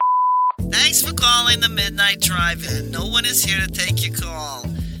Thanks for calling the Midnight Drive-In. No one is here to take your call.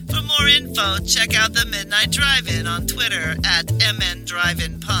 For more info, check out the Midnight Drive-In on Twitter at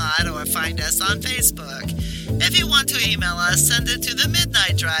MNDriveInPod or find us on Facebook. If you want to email us, send it to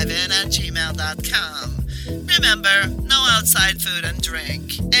themidnightdrivein@gmail.com. Remember, no outside food and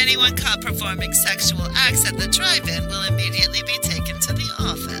drink. Anyone caught performing sexual acts at the drive-in will immediately be taken to the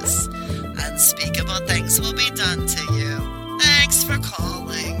office. Unspeakable things will be done to you. Thanks for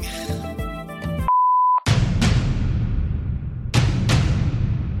calling.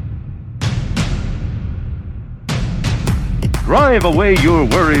 Drive away your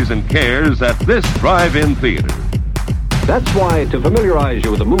worries and cares at this drive-in theater. That's why, to familiarize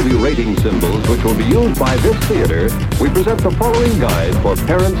you with the movie rating symbols which will be used by this theater, we present the following guide for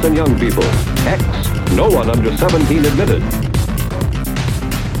parents and young people. X, no one under 17 admitted.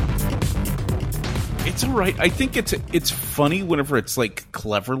 It's all right. I think it's funny whenever it's like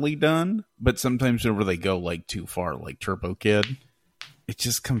cleverly done, but sometimes whenever they go like too far, like Turbo Kid, it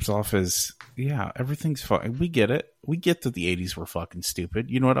just comes off as, yeah, everything's fine. We get it. We get that the 80s were fucking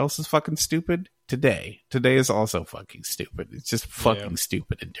stupid. You know what else is fucking stupid? Today is also fucking stupid. It's just fucking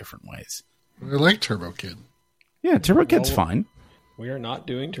stupid in different ways. I like Turbo Kid. Yeah, Turbo Kid's fine. We are not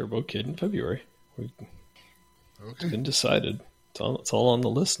doing Turbo Kid in February. It's been decided. It's all on the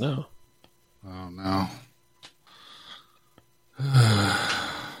list now. Oh, no.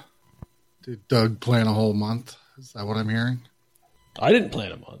 Did Doug plan a whole month? Is that what I'm hearing? I didn't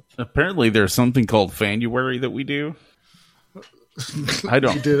plan a month. Apparently there's something called Fanuary that we do. I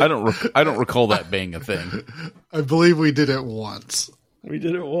don't recall that being a thing. I believe we did it once. We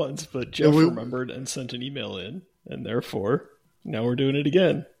did it once, but Jeff remembered and sent an email in, and therefore now we're doing it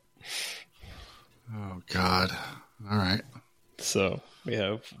again. Oh God. All right. So we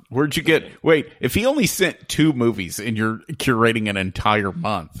have. Where'd you get? Wait, if he only sent 2 movies and you're curating an entire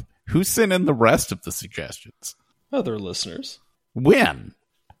month, who sent in the rest of the suggestions? Other listeners. When?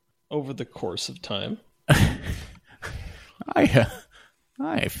 Over the course of time. I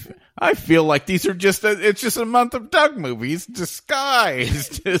feel like these are it's just a month of Doug movies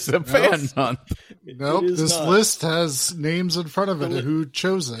disguised as a fan month. Nope, this list has names in front of it and who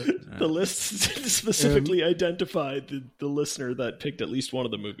chose it. The list specifically identified the listener that picked at least one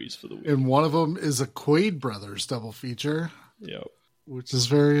of the movies for the week. And one of them is a Quaid Brothers double feature. Yep. Which is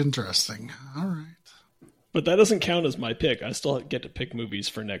very interesting. All right. But that doesn't count as my pick. I still get to pick movies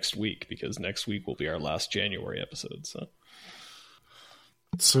for next week because next week will be our last January episode.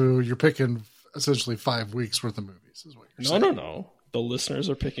 So you're picking essentially 5 weeks worth of movies, is what you're saying? No. The listeners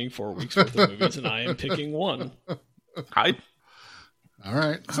are picking 4 weeks worth of movies, and I am picking 1. All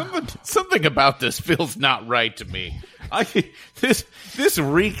right. Something about this feels not right to me. This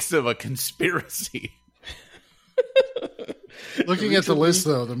reeks of a conspiracy. Looking at the list,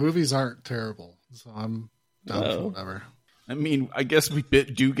 though, the movies aren't terrible, so I'm down for whatever. I mean, I guess we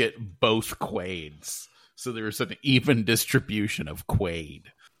do get both Quaids. So there's an even distribution of Quaid.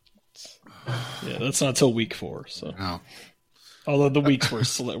 Yeah, that's not till week 4. So, no. Although the weeks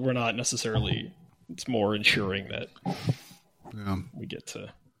we're not necessarily. It's more ensuring that we get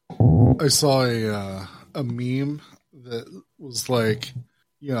to. I saw a meme that was like,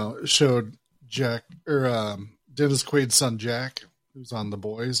 showed Jack or Dennis Quaid's son Jack, who's on The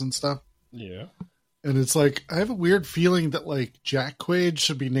Boys and stuff. Yeah. And it's like, I have a weird feeling that like Jack Quaid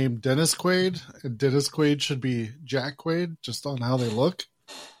should be named Dennis Quaid and Dennis Quaid should be Jack Quaid just on how they look.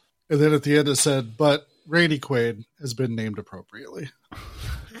 And then at the end it said, but Randy Quaid has been named appropriately.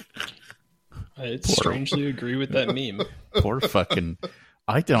 I strangely agree with that meme. Poor fucking,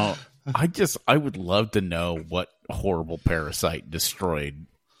 I would love to know what horrible parasite destroyed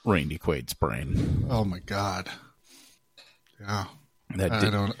Randy Quaid's brain. Oh my God. Yeah. I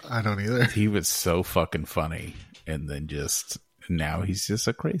don't either. He was so fucking funny, and then now he's just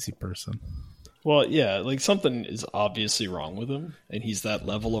a crazy person. Well, yeah, like something is obviously wrong with him, and he's that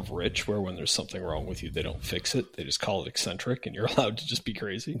level of rich where when there's something wrong with you, they don't fix it. They just call it eccentric, and you're allowed to just be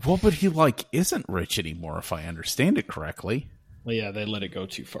crazy. Well, but he isn't rich anymore, if I understand it correctly. Well, yeah, they let it go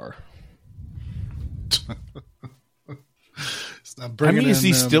too far. It's not bringing is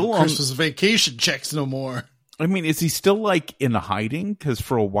he still on Christmas vacation checks no more? I mean, is he still in hiding? Because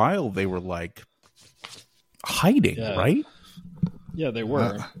for a while they were hiding, right? Yeah, they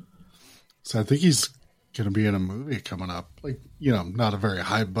were. So I think he's going to be in a movie coming up. Not a very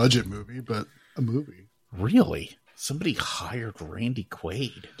high budget movie, but a movie. Really? Somebody hired Randy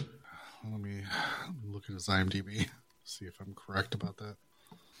Quaid. Let me look at his IMDb, see if I'm correct about that.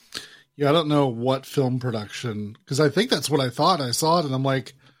 Yeah, I don't know what film production, because I think that's what I thought. I saw it and I'm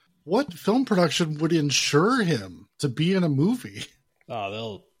like, what film production would insure him to be in a movie?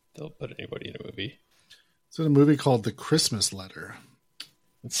 Oh, They'll put anybody in a movie. It's in a movie called The Christmas Letter.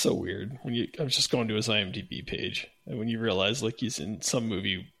 It's so weird. I was just going to his IMDb page, and when you realize like he's in some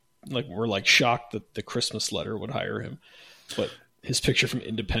movie, like we're like shocked that The Christmas Letter would hire him, but his picture from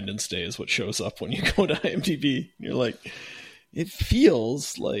Independence Day is what shows up when you go to IMDb. You're like, it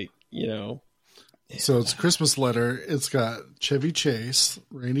feels like, you know. So it's Christmas Letter. It's got Chevy Chase,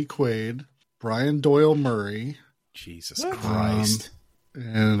 Rainey Quaid, Brian Doyle Murray, Jesus Christ,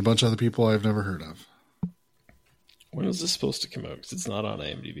 and a bunch of other people I've never heard of. When was this supposed to come out? Because it's not on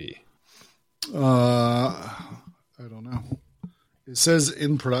IMDb. I don't know. It says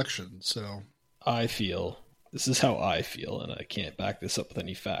in production, so. This is how I feel, and I can't back this up with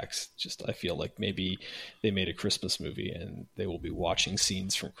any facts. Just I feel like maybe they made a Christmas movie and they will be watching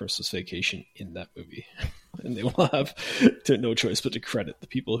scenes from Christmas Vacation in that movie. And they will have no choice but to credit the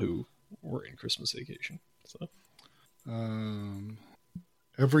people who were in Christmas Vacation. So,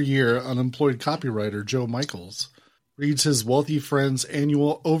 every year, unemployed copywriter Joe Michaels reads his wealthy friend's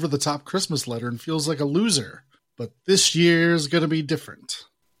annual over-the-top Christmas letter and feels like a loser. But this year's going to be different.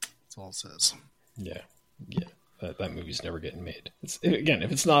 That's all it says. Yeah. That movie's never getting made. Again,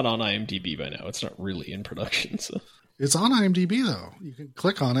 if it's not on IMDb by now, it's not really in production. So. It's on IMDb, though. You can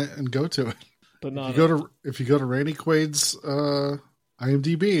click on it and go to it. But not if you go to Randy Quaid's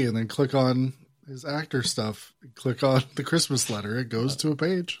IMDb and then click on his actor stuff, click on the Christmas letter, it goes to a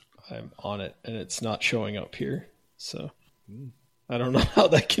page. I'm on it, and it's not showing up here. So I don't know how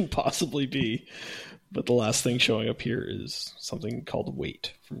that can possibly be. But the last thing showing up here is something called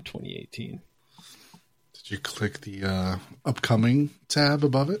Wait from 2018. Did you click the upcoming tab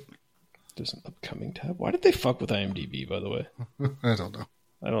above it? There's an upcoming tab. Why did they fuck with IMDb, by the way? I don't know.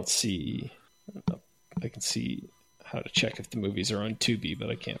 I can see how to check if the movies are on Tubi,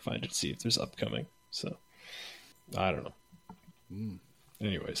 but I can't find it to see if there's upcoming. So, I don't know.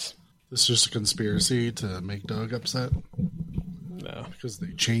 Anyways. This is just a conspiracy to make Doug upset? No. Because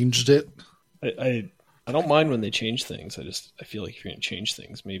they changed it? I don't mind when they change things. I feel like if you're going to change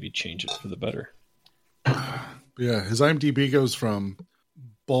things, maybe change it for the better. Yeah, his IMDb goes from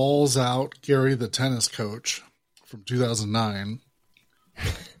Balls Out Gary the Tennis Coach from 2009.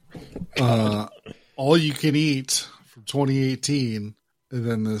 All You Can Eat from 2018. And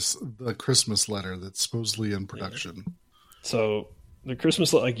then the Christmas letter that's supposedly in production. Yeah. So the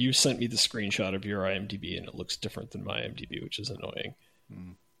Christmas letter, like you sent me the screenshot of your IMDb and it looks different than my IMDb, which is annoying.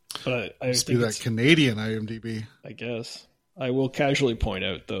 But I must think be that Canadian IMDb. I guess. I will casually point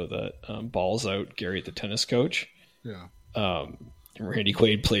out, though, that Balls Out, Gary the Tennis Coach. Yeah. Randy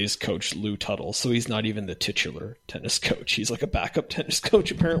Quaid plays Coach Lou Tuttle, so he's not even the titular tennis coach. He's like a backup tennis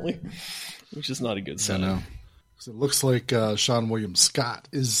coach, apparently, which is not a good sign. I know. It looks like Sean William Scott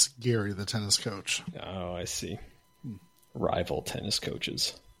is Gary the Tennis Coach. Oh, I see. Rival tennis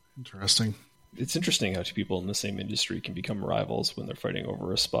coaches. Interesting. It's interesting how two people in the same industry can become rivals when they're fighting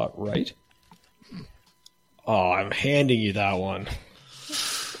over a spot, right? Oh, I'm handing you that one.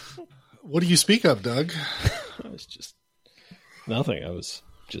 What do you speak of, Doug? I was just nothing. I was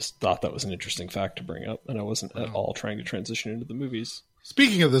just thought that was an interesting fact to bring up, and I wasn't at all trying to transition into the movies.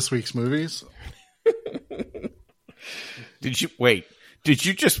 Speaking of this week's movies, Did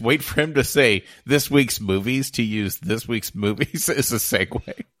you just wait for him to say this week's movies to use this week's movies as a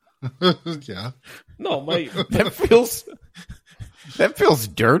segue? Yeah. No, that feels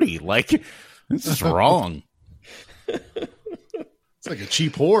dirty. Like this is wrong. It's like a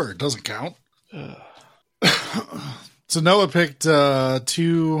cheap whore. It doesn't count. So Noah picked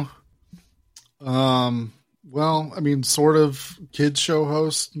two, sort of kids show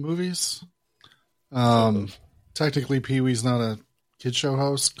host movies. Technically, Pee-wee's not a kids show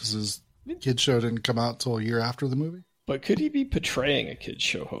host because his kids show didn't come out till a year after the movie. But could he be portraying a kids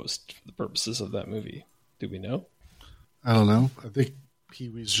show host for the purposes of that movie? Do we know? I don't know. I think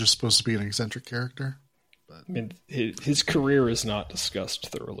Pee-wee's just supposed to be an eccentric character. But I mean, his career is not discussed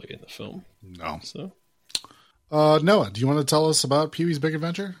thoroughly in the film. No. So, Noah, do you want to tell us about Pee-wee's Big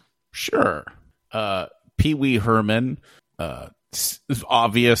Adventure? Sure. Pee-wee Herman,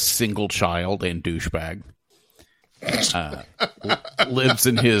 obvious single child and douchebag, lives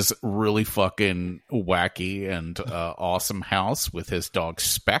in his really fucking wacky and awesome house with his dog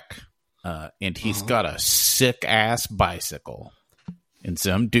Speck, and he's got a sick-ass bicycle. And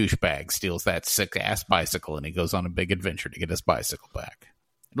some douchebag steals that sick-ass bicycle, and he goes on a big adventure to get his bicycle back.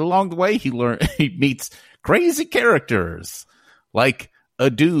 And along the way, he meets crazy characters, like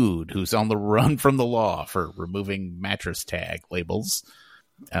a dude who's on the run from the law for removing mattress tag labels,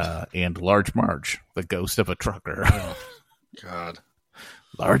 and Large Marge, the ghost of a trucker. Oh, God.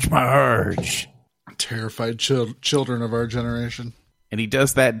 Large Marge. Terrified children of our generation. And he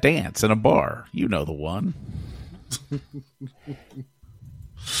does that dance in a bar. You know the one.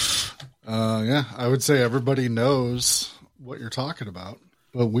 Yeah, I would say everybody knows what you're talking about.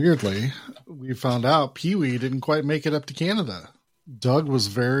 But weirdly, we found out Pee-wee didn't quite make it up to Canada. Doug was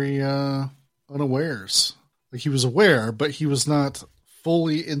very unawares. Like, he was aware, but he was not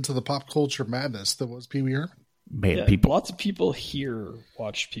fully into the pop culture madness that was Pee-wee Herman. Man, Yeah, people. lots of people here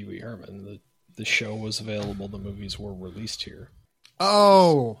watched Pee Wee Herman. The show was available. The movies were released here.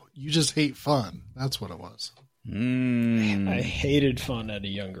 Oh, you just hate fun. That's what it was. I hated fun at a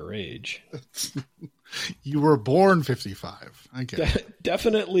younger age. You were born 55. I get it.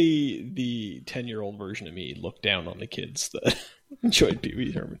 Definitely the 10-year-old version of me looked down on the kids that enjoyed Pee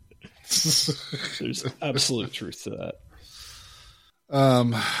Wee Herman. There's absolute truth to that.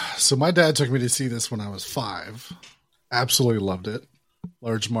 So my dad took me to see this when I was 5. Absolutely loved it.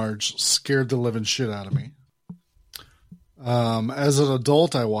 Large Marge scared the living shit out of me. As an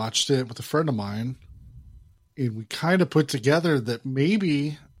adult, I watched it with a friend of mine, and we kind of put together that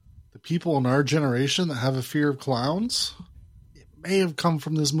maybe the people in our generation that have a fear of clowns, it may have come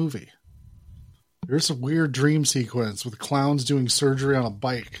from this movie. There's a weird dream sequence with clowns doing surgery on a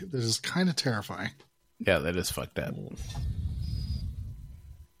bike that is kind of terrifying. Yeah, that is fucked up.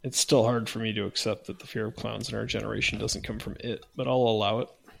 It's still hard for me to accept that the fear of clowns in our generation doesn't come from it, but I'll allow it.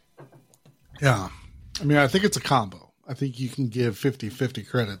 Yeah. I mean, I think it's a combo. I think you can give 50-50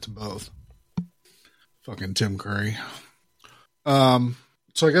 credit to both. Fucking Tim Curry.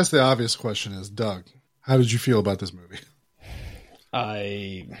 So I guess the obvious question is, Doug, how did you feel about this movie?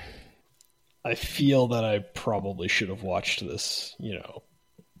 I feel that I probably should have watched this,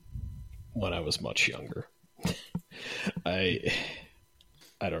 when I was much younger.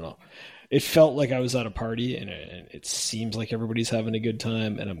 I don't know. It felt like I was at a party, and it seems like everybody's having a good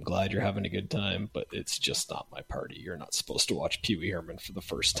time, and I'm glad you're having a good time, but it's just not my party. You're not supposed to watch Pee Wee Herman for the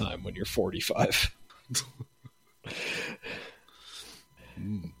first time when you're 45.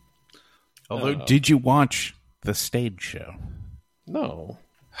 Although, did you watch the stage show? No.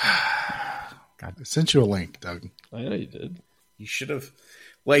 God, I sent you a link, Doug. I know you did. You should have.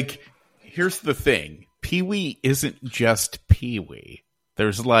 Here's the thing. Pee-wee isn't just Pee-wee.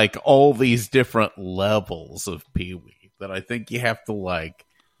 There's all these different levels of Pee-wee that I think you have to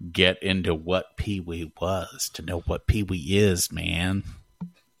get into what Pee-wee was to know what Pee-wee is, man.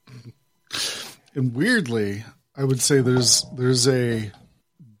 And weirdly, I would say there's a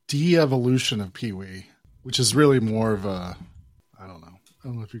de-evolution of Pee-wee, which is really more of a, I don't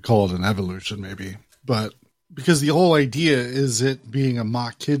know if you call it an evolution maybe, but because the whole idea is it being a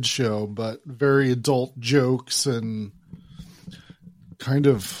mock kids show, but very adult jokes and kind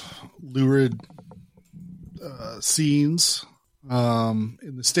of lurid scenes.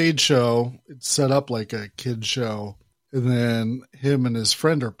 In the stage show, it's set up like a kid show, and then him and his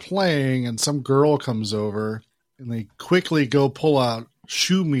friend are playing, and some girl comes over, and they quickly go pull out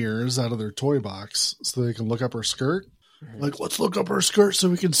shoe mirrors out of their toy box so they can look up her skirt. Like, let's look up her skirt so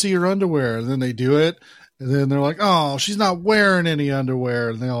we can see her underwear. And then they do it, and then they're like, oh, she's not wearing any underwear,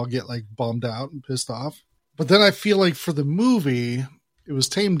 and they all get bummed out and pissed off. But then I feel like for the movie, it was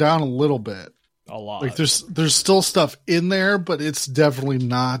tamed down a little bit. A lot. There's still stuff in there, but it's definitely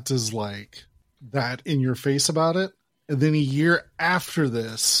not as that in your face about it. And then a year after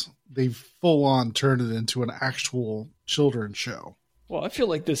this, they full on turned it into an actual children's show. Well, I feel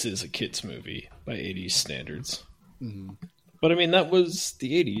like this is a kids movie by 80s standards. Mm-hmm. But I mean, that was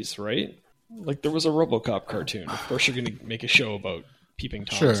the 80s, right? There was a RoboCop cartoon. Of course you're going to make a show about peeping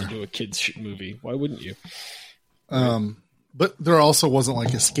Toms and do a kids movie. Why wouldn't you? But there also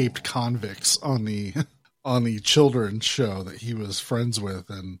wasn't escaped convicts on the children's show that he was friends with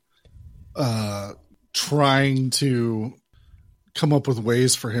and trying to come up with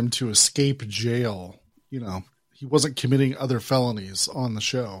ways for him to escape jail. He wasn't committing other felonies on the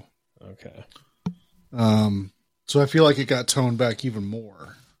show. Okay. So I feel like it got toned back even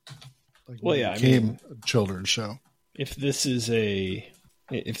more. It became a children's show. If this is a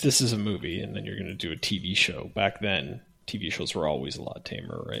movie and then you're going to do a TV show, back then TV shows were always a lot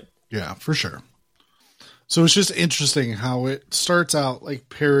tamer, right? Yeah, for sure. So it's just interesting how it starts out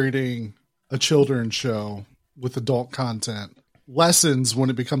parodying a children's show with adult content, lessons when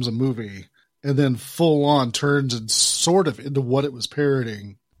it becomes a movie, and then full on turns and sort of into what it was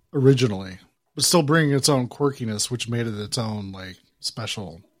parodying originally, but still bringing its own quirkiness, which made it its own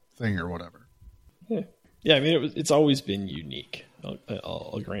special thing or whatever. Yeah. I mean, it's always been unique.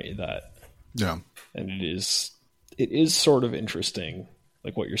 I'll grant you that. Yeah. And it is sort of interesting.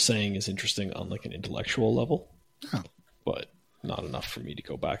 What you're saying is interesting on an intellectual level. Yeah. But not enough for me to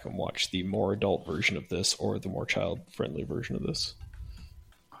go back and watch the more adult version of this or the more child-friendly version of this.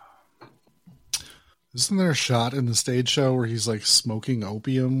 Isn't there a shot in the stage show where he's like smoking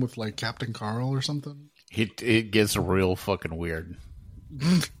opium with like Captain Carl or something? It gets real fucking weird.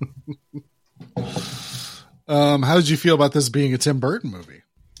 How did you feel about this being a Tim Burton movie?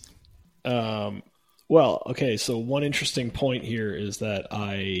 Well, okay, so one interesting point here is that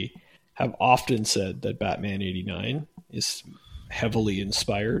I have often said that Batman 89 is heavily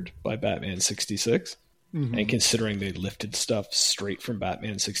inspired by Batman 66. Mm-hmm. And considering they lifted stuff straight from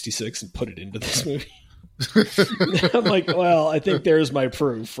Batman 66 and put it into this movie, I'm like, well, I think there's my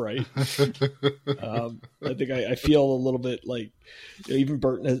proof, right? I think I feel a little bit like, even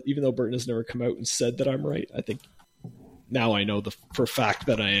though Burton has never come out and said that I'm right, I think now I know for a fact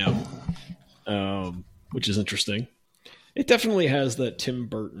that I am, which is interesting. It definitely has that Tim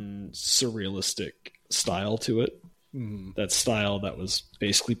Burton surrealistic style to it. Mm. That style that was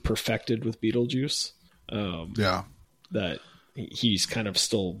basically perfected with Beetlejuice. That he's kind of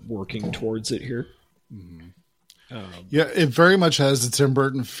still working towards it here. Mm-hmm. It very much has the Tim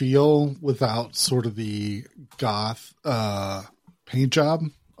Burton feel without sort of the goth paint job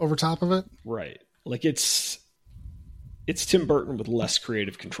over top of it. Right. Like it's Tim Burton with less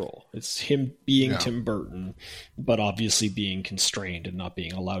creative control. It's him being Tim Burton, but obviously being constrained and not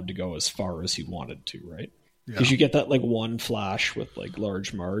being allowed to go as far as he wanted to, right? Because you get that like one flash with like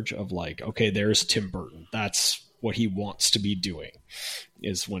Large Marge of like, okay, there's Tim Burton. That's what he wants to be doing,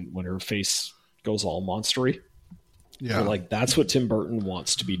 is when her face goes all monstery. Yeah. You're like, that's what Tim Burton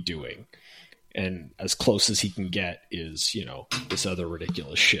wants to be doing. And as close as he can get is, this other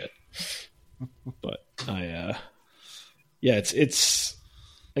ridiculous shit. But it's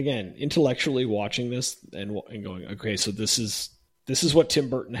again, intellectually watching this and going, okay, so this is what Tim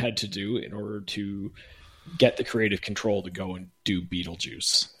Burton had to do in order to get the creative control to go and do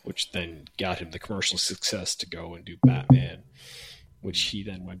Beetlejuice, which then got him the commercial success to go and do Batman, which he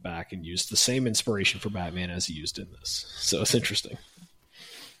then went back and used the same inspiration for Batman as he used in this. So it's interesting.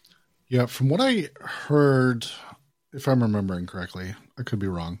 Yeah, from what I heard, if I'm remembering correctly, I could be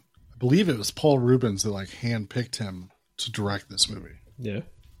wrong. I believe it was Paul Rubens that like handpicked him to direct this movie. Yeah.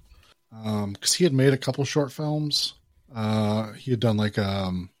 Because he had made a couple short films. He had done like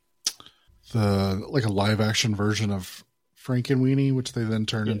a live action version of Frankenweenie, which they then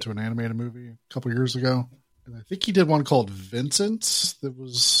turned into an animated movie a couple years ago. And I think he did one called Vincent that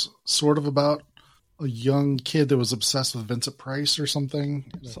was sort of about a young kid that was obsessed with Vincent Price or something.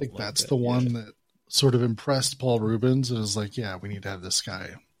 And I think that's the one that sort of impressed Paul Rubens and was like, yeah, we need to have this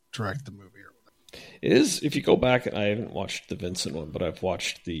guy direct the movie. It is, if you go back, I haven't watched the Vincent one, but I've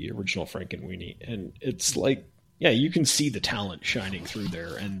watched the original Frankenweenie, and it's like, yeah, you can see the talent shining through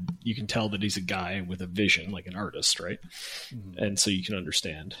there, and you can tell that he's a guy with a vision, like an artist, right? Mm-hmm. And so you can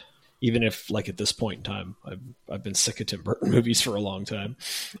understand, even if, like, at this point in time, I've been sick of Tim Burton movies for a long time,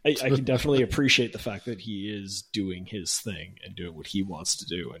 I can definitely appreciate the fact that he is doing his thing and doing what he wants to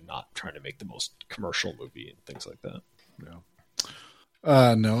do and not trying to make the most commercial movie and things like that. Yeah.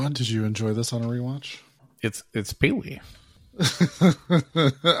 Noah, did you enjoy this on a rewatch? It's Pee-wee.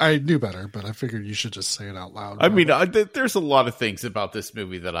 I knew better, but I figured you should just say it out loud. I mean, there's a lot of things about this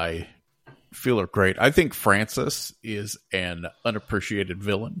movie that I feel are great. I think Francis is an unappreciated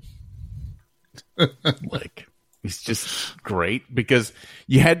villain. Like, he's just great because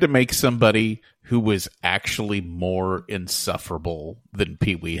you had to make somebody who was actually more insufferable than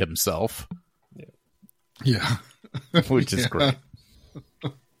Pee-wee himself. Yeah. Which is great.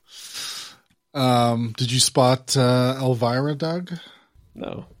 Did you spot Elvira, Doug?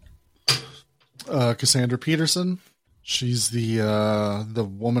 No. Cassandra Peterson. She's the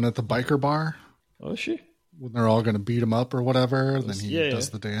woman at the biker bar. Oh, is she? When they're all going to beat him up or whatever, then he does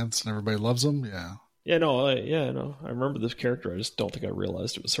the dance and everybody loves him. Yeah. Yeah, no. I remember this character. I just don't think I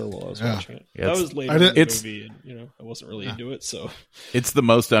realized it was her while I was watching it. Yeah, that was later in the movie, and I wasn't really into it. So it's the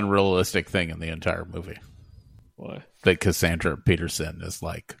most unrealistic thing in the entire movie. Why? That Cassandra Peterson is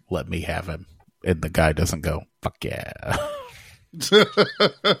like, "Let me have him," and the guy doesn't go, "Fuck yeah."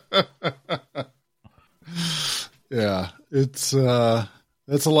 Yeah, it's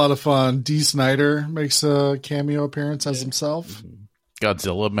that's a lot of fun. Dee Snider makes a cameo appearance as himself.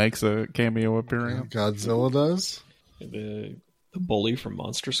 Godzilla makes a cameo appearance. Yeah, Godzilla does. The bully from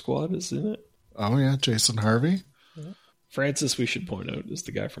Monster Squad is in it. Oh yeah, Jason Harvey. Yeah. Francis, we should point out, is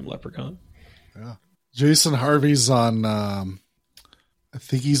the guy from Leprechaun. Yeah, Jason Harvey's on. I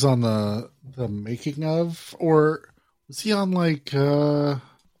think he's on the making of, or was he on like one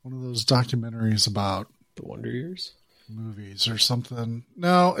of those documentaries about the Wonder Years movies or something?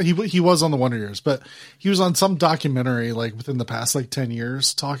 No, he was on the Wonder Years, but he was on some documentary like within the past like 10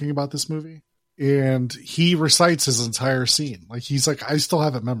 years talking about this movie, and he recites his entire scene. Like he's like, I still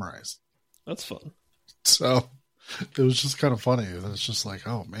have it memorized. That's fun. So it was just kind of funny. It's just like,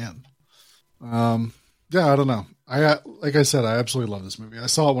 oh man. Yeah, I don't know. Like I said, I absolutely love this movie. I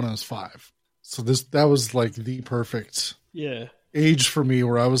saw it when I was 5. So that was like the perfect age for me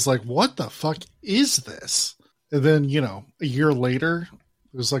where I was like, what the fuck is this? And then, a year later,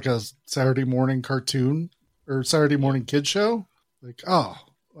 it was like a Saturday morning cartoon or Saturday morning kid show. Like,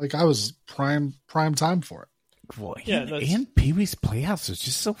 I was prime time for it. Well, and Pee-wee's Playhouse was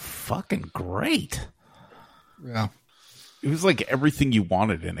just so fucking great. Yeah. It was like everything you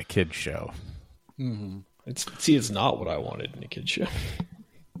wanted in a kid show. Mm-hmm. It's not what I wanted in a kid show.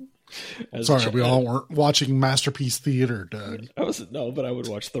 Sorry, we all weren't watching Masterpiece Theater, Doug. But I would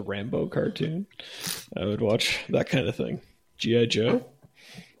watch the Rambo cartoon. I would watch that kind of thing. G.I. Joe.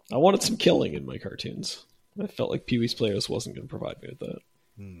 I wanted some killing in my cartoons. I felt like Pee-wee's Playhouse wasn't going to provide me with that.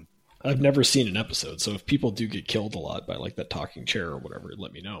 I've never seen an episode, so if people do get killed a lot by like that talking chair or whatever,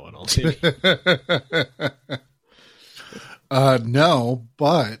 let me know and I'll see it. No,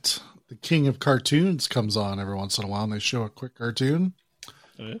 but the King of Cartoons comes on every once in a while and they show a quick cartoon.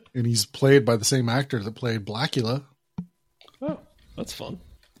 Oh, yeah? And he's played by the same actor that played Blackula. Oh, that's fun.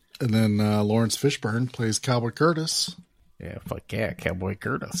 And then Lawrence Fishburne plays Cowboy Curtis. Yeah, fuck yeah, Cowboy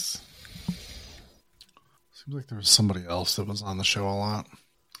Curtis. Seems like there was somebody else that was on the show a lot.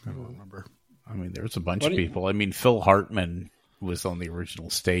 I don't remember. I mean, there's a bunch of people. I mean, Phil Hartman was on the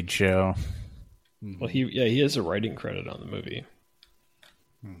original stage show. Well, he has a writing credit on the movie.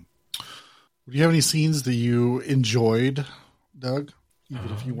 Do you have any scenes that you enjoyed, Doug?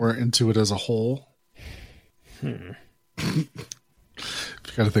 Even if you weren't into it as a whole? You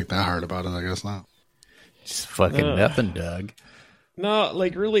got to think that hard about it, I guess not. Just fucking nothing, Doug. No,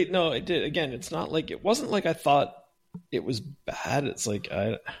 like really, no. It did. Again, it's not like it wasn't like I thought it was bad. It's like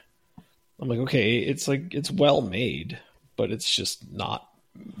I'm like, okay, it's like it's well made, but it's just not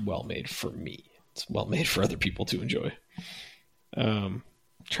well made for me. It's well made for other people to enjoy.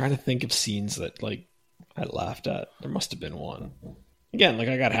 Trying to think of scenes that like I laughed at. There must have been one. Again, like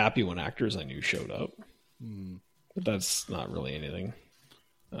I got happy when actors I knew showed up, but that's not really anything.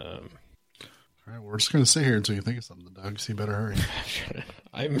 All right, we're just going to sit here until you think of something, Doug. So you better hurry.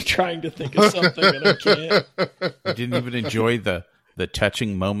 I'm trying to think of something and I can't. I didn't even enjoy the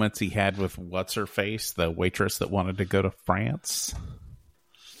touching moments he had with what's her face, the waitress that wanted to go to France.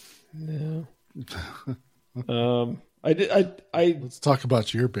 No. I did. Let's talk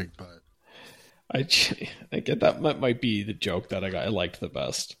about your big butt. I get that might be the joke that I liked the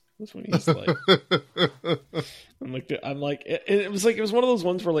best. That's when he's like, I'm like, it was one of those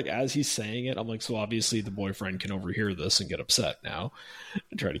ones where like as he's saying it, I'm like, so obviously the boyfriend can overhear this and get upset now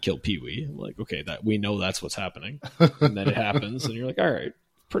and try to kill Pee-wee. I'm like, okay, that we know that's what's happening, and then it happens, and you're like, all right,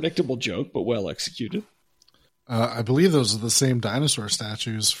 predictable joke, but well executed. I believe those are the same dinosaur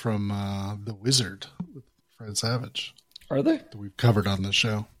statues from The Wizard with Fred Savage. Are they? That we've covered on this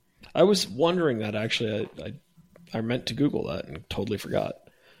show. I was wondering that actually. I meant to Google that and totally forgot.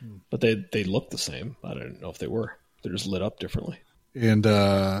 But they look the same. I didn't know if they were. They're just lit up differently. And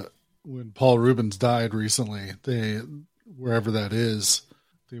when Paul Rubens died recently, wherever that is,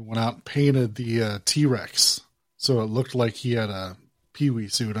 they went out and painted the T-Rex. So it looked like he had a Pee-wee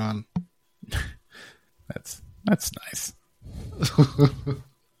suit on. That's nice.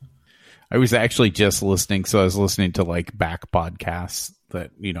 I was actually just listening. So I was listening to like back podcasts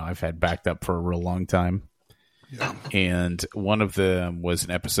that, I've had backed up for a real long time. Yeah. And one of them was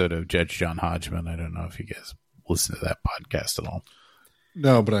an episode of Judge John Hodgman. I don't know if you guys listen to that podcast at all.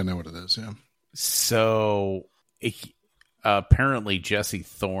 No, but I know what it is, yeah. So apparently Jesse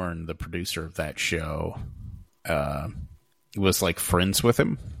Thorne, the producer of that show, was like friends with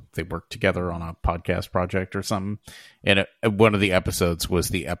him. They worked together on a podcast project or something. And one of the episodes was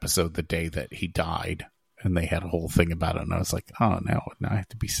the episode the day that he died. And they had a whole thing about it. And I was like, oh, now I have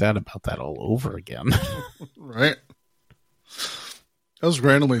to be sad about that all over again. Right. I was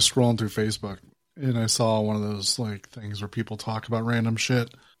randomly scrolling through Facebook and I saw one of those like things where people talk about random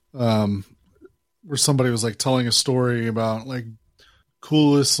shit. Where somebody was like telling a story about like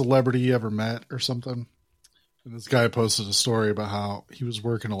coolest celebrity you ever met or something. And this guy posted a story about how he was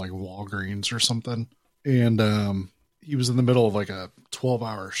working at like Walgreens or something. And he was in the middle of like a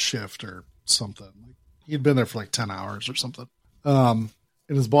 12-hour shift or something. Like, he'd been there for like 10 hours or something. And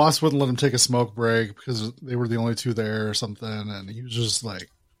his boss wouldn't let him take a smoke break because they were the only two there or something. And he was just like,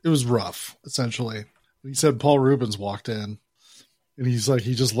 it was rough, essentially. He said Paul Rubens walked in and he's like,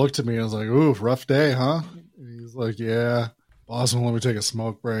 he just looked at me and I was like, ooh, rough day, huh? And he's like, yeah, boss won't let me take a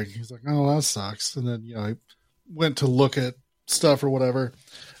smoke break. He's like, oh, that sucks. And then, he went to look at stuff or whatever.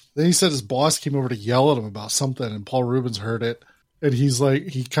 Then he said his boss came over to yell at him about something and Paul Rubens heard it. And he's like,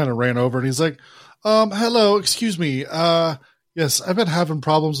 he kind of ran over and he's like, hello, excuse me. Yes, I've been having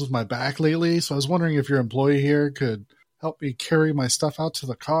problems with my back lately. So I was wondering if your employee here could help me carry my stuff out to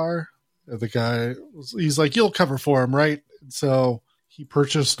the car. And the guy, he's like, you'll cover for him, right? And so he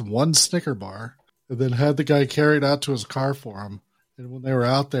purchased one Snicker bar and then had the guy carried out to his car for him. And when they were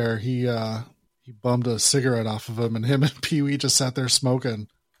out there, he bummed a cigarette off of him, and him and Pee-wee just sat there smoking.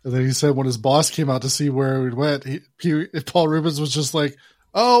 And then he said when his boss came out to see where we went, Paul Rubens was just like,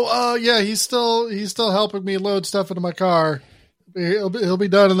 yeah, he's still helping me load stuff into my car. He'll be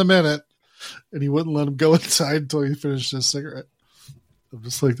done in a minute. And he wouldn't let him go inside until he finished his cigarette. I'm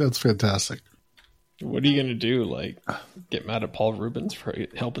just like, that's fantastic. What are you going to do? Like, get mad at Paul Rubens for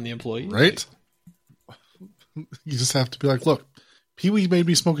helping the employee? Right? You just have to be like, look, Pee-wee made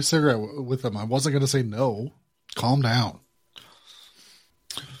me smoke a cigarette with him. I wasn't going to say no. Calm down.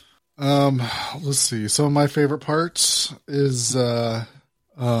 Let's see. Some of my favorite parts is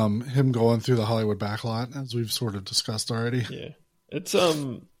him going through the Hollywood backlot, as we've sort of discussed already. Yeah. It's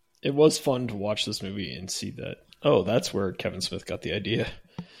it was fun to watch this movie and see that, oh, that's where Kevin Smith got the idea.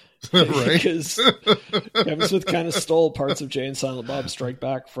 Right? Because Kevin Smith kind of stole parts of Jay and Silent Bob Strike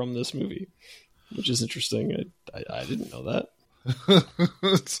Back from this movie, which is interesting. I didn't know that.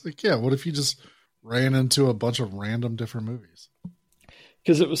 It's like, yeah, what if you just ran into a bunch of random different movies?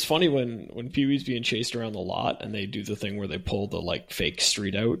 Because it was funny when Pee-wee's being chased around the lot and they do the thing where they pull the like fake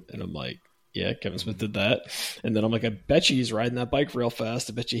street out, and I'm like, yeah, Kevin Smith did that. And then I'm like, I bet you he's riding that bike real fast.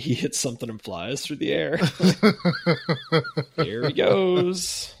 I bet you he hits something and flies through the air. Here he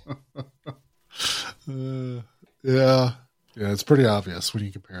goes. Yeah, it's pretty obvious when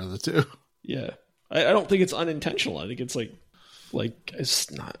you compare the two. Yeah, I don't think it's unintentional. I think it's like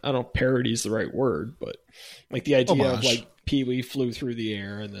it's not. I don't know, parody is the right word, but like the idea of like Pee-wee flew through the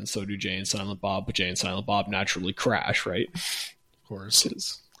air, and then so do Jay and Silent Bob, but Jay and Silent Bob naturally crash, right? Of course,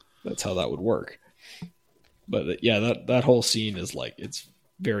 that's how that would work. But yeah, that whole scene is like, it's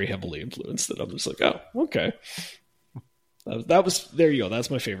very heavily influenced. That I'm just like, oh, okay. That was there. You go.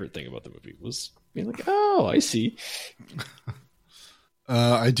 That's my favorite thing about the movie, was being like, oh, I see.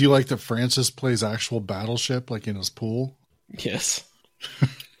 I do like that Francis plays actual Battleship, like in his pool. Yes.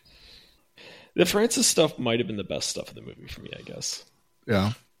 The Francis stuff might have been the best stuff in the movie for me, I guess.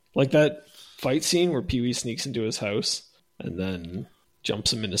 Yeah. Like that fight scene where Pee-wee sneaks into his house and then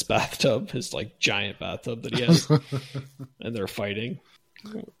jumps him in his bathtub, his like giant bathtub that he has, and they're fighting.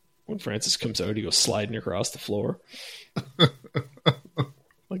 When Francis comes out, he goes sliding across the floor.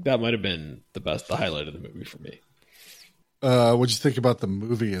 Like that might have been the highlight of the movie for me. What'd you think about the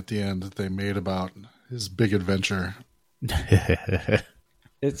movie at the end that they made about his big adventure?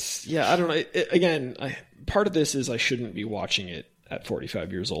 It's, yeah, I don't know. Part of this is I shouldn't be watching it at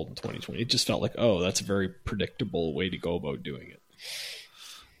 45 years old in 2020. It just felt like, oh, that's a very predictable way to go about doing it.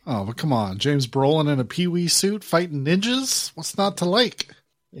 Oh, but come on. James Brolin in a Pee-wee suit fighting ninjas? What's not to like?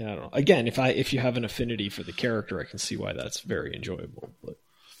 Yeah, I don't know. Again, if you have an affinity for the character, I can see why that's very enjoyable, but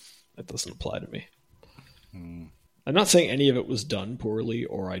that doesn't apply to me. I'm not saying any of it was done poorly,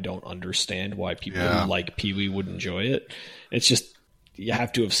 or I don't understand why people who like Pee-wee would enjoy it. It's just, you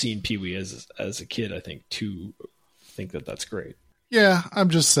have to have seen Pee-wee as a kid, I think, to think that that's great. Yeah, I'm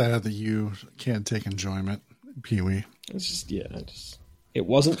just sad that you can't take enjoyment in Pee-wee. It's just, it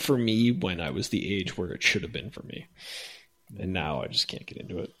wasn't for me when I was the age where it should have been for me. And now I just can't get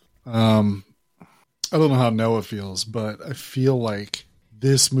into it. I don't know how Noah feels, but I feel like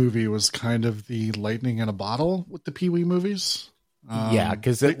this movie was kind of the lightning in a bottle with the Pee-wee movies. Yeah,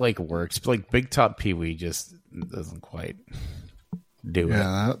 because it like works. But like Big Top Pee-wee just doesn't quite do it.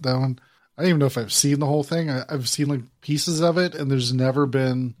 Yeah, that one. I don't even know if I've seen the whole thing. I've seen like pieces of it, and there's never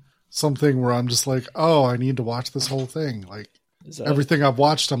been something where I'm just like, oh, I need to watch this whole thing. Like everything I've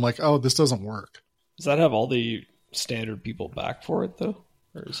watched, I'm like, oh, this doesn't work. Does that have all the standard people back for it though,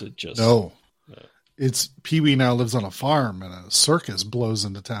 or is it just no? It's Pee-wee now lives on a farm, and a circus blows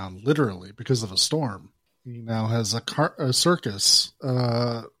into town literally because of a storm. He now has a circus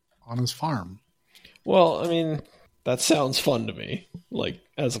on his farm. Well, I mean, that sounds fun to me, like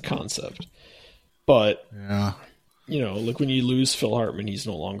as a concept. But yeah, you know, like when you lose Phil Hartman, he's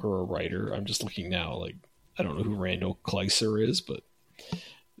no longer a writer. I'm just looking now, like I don't know who Randall Kleiser is, but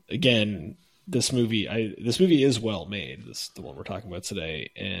again, this movie is well made. This the one we're talking about today,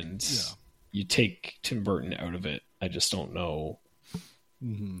 and you take Tim Burton out of it, I just don't know.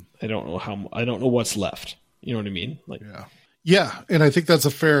 Mm-hmm. I don't know what's left. You know what I mean? Like, yeah, and I think that's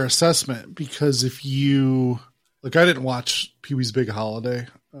a fair assessment, because if you like, I didn't watch Pee-wee's Big Holiday.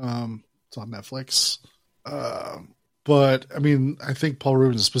 It's on Netflix. But I mean, I think Paul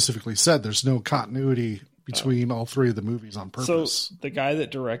Rubens specifically said there's no continuity between all three of the movies on purpose. So the guy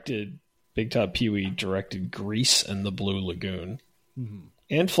that directed Big Top Pee-wee directed Grease and the Blue Lagoon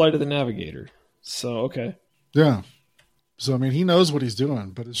and Flight of the Navigator. So, okay. Yeah. So, I mean, he knows what he's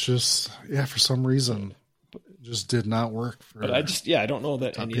doing, but it's just, for some reason, it just did not work. But I don't know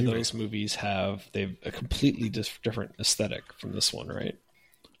that any of those movies they've a completely different aesthetic from this one, right?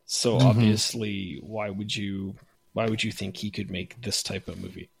 So obviously, why would you think he could make this type of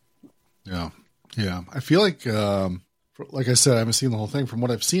movie? Yeah. Yeah. I feel like I said, I haven't seen the whole thing. From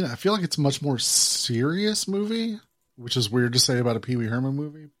what I've seen, I feel like it's a much more serious movie, which is weird to say about a Pee Wee Herman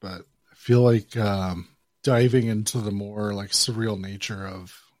movie, but I feel like diving into the more like surreal nature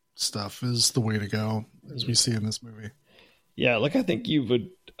of stuff is the way to go, as we see in this movie. Yeah, like I think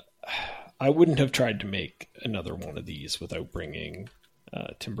I wouldn't have tried to make another one of these without bringing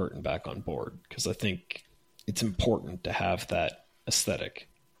Tim Burton back on board, because I think it's important to have that aesthetic.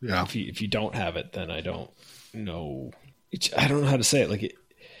 Yeah. If you don't have it, then I don't know. I don't know how to say it.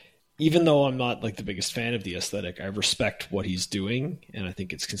 Even though I'm not like the biggest fan of the aesthetic, I respect what he's doing, and I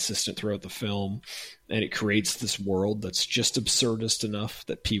think it's consistent throughout the film, and it creates this world that's just absurdist enough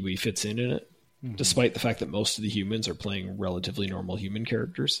that Pee-wee fits in it, despite the fact that most of the humans are playing relatively normal human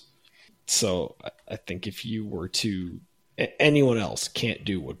characters. So I think if you were to... Anyone else can't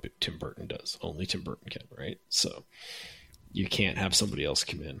do what Tim Burton does. Only Tim Burton can, right? So you can't have somebody else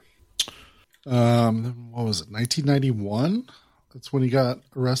come in. What was it, 1991? That's when he got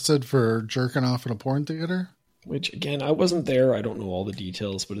arrested for jerking off in a porn theater. Which, again, I wasn't there. I don't know all the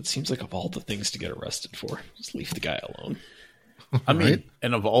details, but it seems like of all the things to get arrested for, just leave the guy alone. I mean,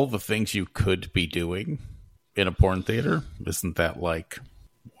 and of all the things you could be doing in a porn theater, isn't that like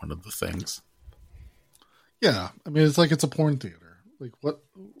one of the things? Yeah. I mean, it's like it's a porn theater. Like, what?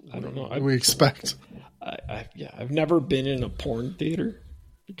 I don't know. What do we expect? I've never been in a porn theater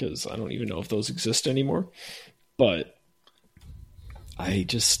because I don't even know if those exist anymore. But I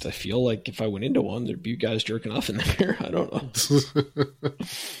feel like if I went into one, there'd be guys jerking off in there. I don't know.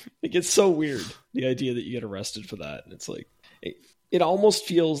 It gets so weird, the idea that you get arrested for that. And it's like, it almost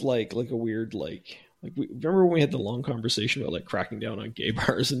feels like a weird, remember when we had the long conversation about like cracking down on gay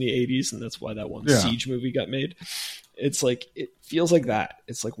bars in the 80s, and that's why that one Siege movie got made. It's like, it feels like that.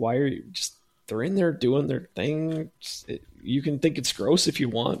 It's like, why are you they're in there doing their thing. You can think it's gross if you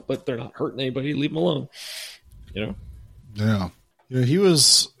want, but they're not hurting anybody. Leave them alone. You know? Yeah. Yeah, he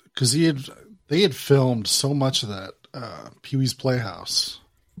was, because they had filmed so much of that Pee-wee's Playhouse.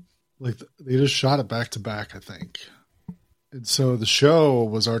 Like, they just shot it back to back, I think. And so the show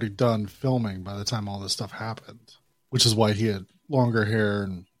was already done filming by the time all this stuff happened, which is why he had longer hair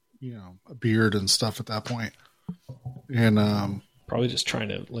and, a beard and stuff at that point. And probably just trying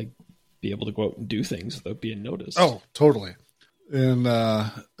to be able to go out and do things without being noticed. Oh, totally. And I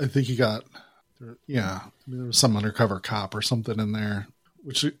think he got, there was some undercover cop or something in there,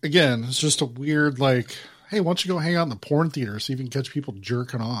 which again is just a weird hey, why don't you go hang out in the porn theater so you can catch people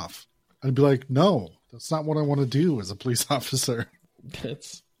jerking off? I'd be like, no, that's not what I want to do as a police officer. I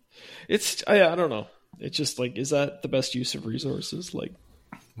don't know. It's just is that the best use of resources?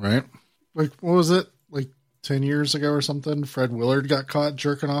 Right. What was it? 10 years ago or something, Fred Willard got caught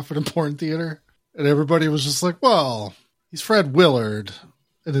jerking off in a porn theater. And everybody was just like, well, he's Fred Willard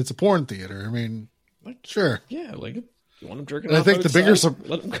and it's a porn theater. I mean, sure. Yeah. You want him jerking and off? I think the bigger,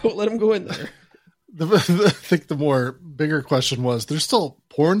 let him go in there. I think the more bigger question was, there's still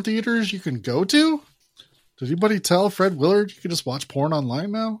porn theaters you can go to? Did anybody tell Fred Willard you can just watch porn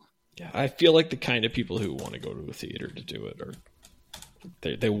online now? Yeah. I feel like the kind of people who want to go to a theater to do it are,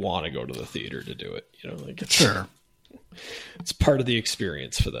 they want to go to the theater to do it. Sure. It's part of the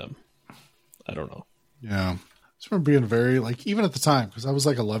experience for them. I don't know. Yeah. I just remember being very, even at the time, because I was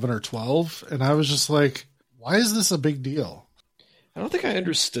 11 or 12, and I was just like, why is this a big deal? I don't think I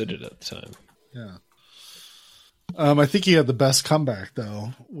understood it at the time. Yeah. I think he had the best comeback,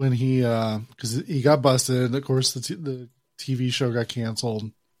 though, when because he got busted. Of course, the TV show got canceled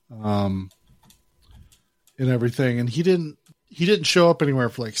and everything, and he didn't show up anywhere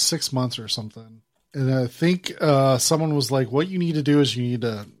for 6 months or something. And I think someone was like, what you need to do is you need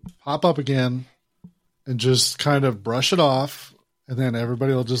to pop up again and just kind of brush it off, and then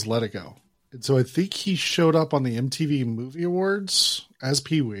everybody will just let it go. And so I think he showed up on the MTV Movie Awards as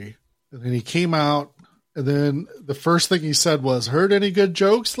Pee-wee, and then he came out, and then the first thing he said was, heard any good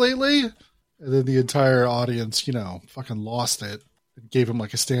jokes lately? And then the entire audience, fucking lost it and gave him a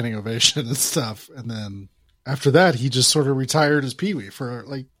standing ovation and stuff. And then after that, he just sort of retired as Pee-wee for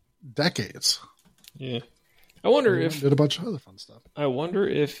decades. Yeah. I wonder if did a bunch of other fun stuff. I wonder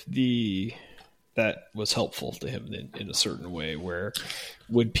if the that was helpful to him in a certain way, where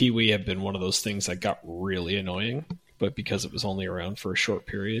would Pee-wee have been one of those things that got really annoying, but because it was only around for a short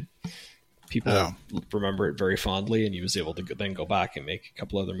period, people remember it very fondly, and he was able to then go back and make a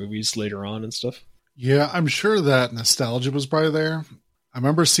couple other movies later on and stuff. Yeah, I'm sure that nostalgia was probably there. I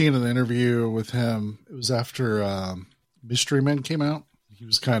remember seeing an interview with him. It was after Mystery Men came out. He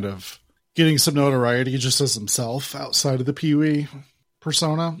was kind of getting some notoriety just as himself outside of the Pee-wee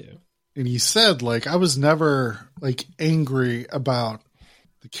persona. Yeah. And he said, like, I was never, like, angry about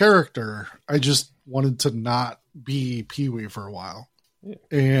the character. I just wanted to not be Pee-wee for a while. Yeah.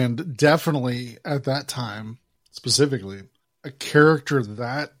 And definitely at that time, specifically, a character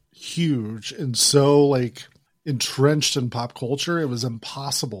that huge and so, like, entrenched in pop culture, it was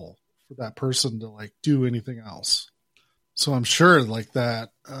impossible for that person to, like, do anything else. So I'm sure, like,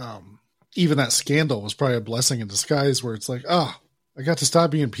 that, even that scandal was probably a blessing in disguise, where it's like, oh, I got to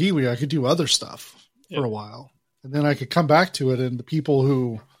stop being Pee-wee. I could do other stuff for a while. And then I could come back to it. And the people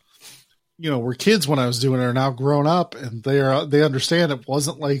who, you know, were kids when I was doing it are now grown up, and they understand it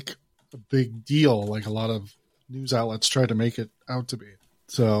wasn't like a big deal like a lot of news outlets tried to make it out to be.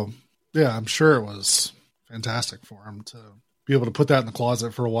 So, yeah, I'm sure it was fantastic for him to be able to put that in the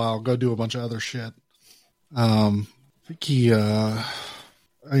closet for a while, go do a bunch of other shit. I think he, I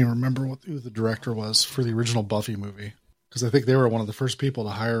don't even remember who the director was for the original Buffy movie, because I think they were one of the first people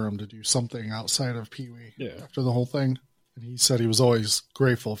to hire him to do something outside of Pee-wee after the whole thing. And he said he was always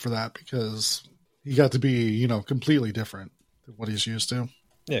grateful for that, because he got to be, you know, completely different than what he's used to.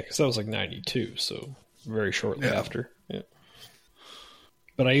 Yeah, because that was like 92, so very shortly after. Yeah.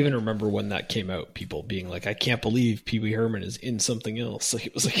 But I even remember when that came out, people being like, I can't believe Pee-wee Herman is in something else. Like,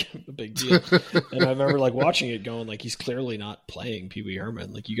 it was like a big deal. And I remember like watching it going, like, he's clearly not playing Pee-wee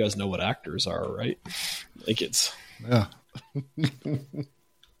Herman. Like, you guys know what actors are, right? Like, it's... Yeah.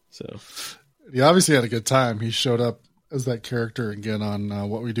 So he obviously had a good time. He showed up as that character again on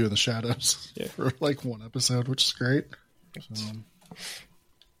What We Do in the Shadows for like one episode, which is great. So,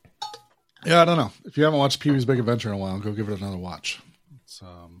 yeah, I don't know. If you haven't watched Pee-wee's Big Adventure in a while, go give it another watch. It's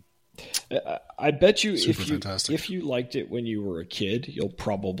I bet you fantastic. if you liked it when you were a kid, you'll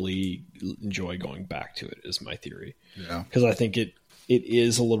probably enjoy going back to it, is my theory. Yeah. Because I think it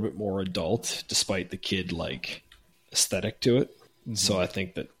is a little bit more adult, despite the kid like aesthetic to it. Mm-hmm. So I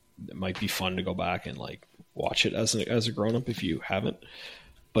think that it might be fun to go back and like watch it as a grown up if you haven't.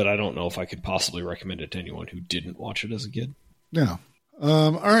 But I don't know if I could possibly recommend it to anyone who didn't watch it as a kid. Yeah.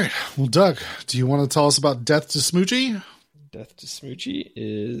 All right. Well, Doug, do you want to tell us about Death to Smoochy? Death to Smoochy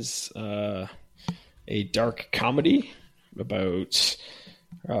is a dark comedy about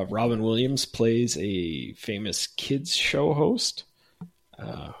Robin Williams plays a famous kids show host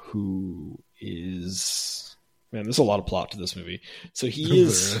who is... Man, there's a lot of plot to this movie. So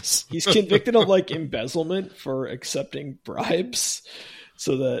he's convicted of like embezzlement for accepting bribes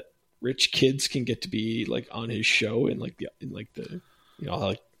so that rich kids can get to be like on his show in the you know how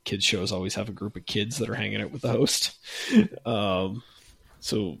like kids shows always have a group of kids that are hanging out with the host.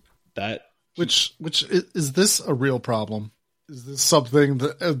 So that which is this a real problem? Is this something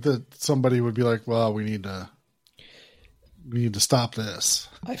that somebody would be like, well, we need to stop this?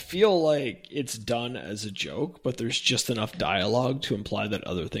 I feel like it's done as a joke, but there's just enough dialogue to imply that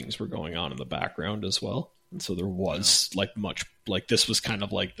other things were going on in the background as well. And so there was this was kind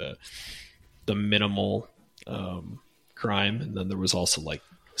of like the minimal crime. And then there was also like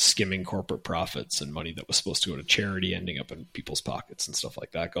skimming corporate profits and money that was supposed to go to charity ending up in people's pockets and stuff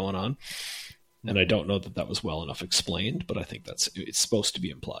like that going on. And I don't know that was well enough explained, but I think it's supposed to be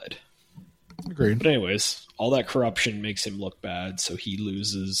implied. Agreed. But anyways, all that corruption makes him look bad, so he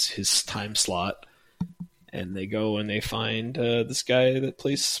loses his time slot. And they go and they find this guy that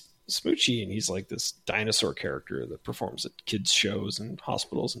plays Smoochy, and he's like this dinosaur character that performs at kids' shows and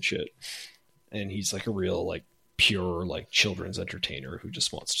hospitals and shit. And he's like a real, like, pure, like, children's entertainer who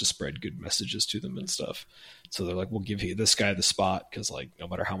just wants to spread good messages to them and stuff. So they're like, we'll give you this guy the spot because, like, no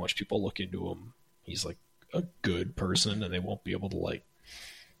matter how much people look into him, he's, like, a good person, and they won't be able to, like,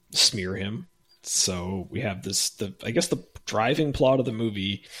 smear him. So we have I guess the driving plot of the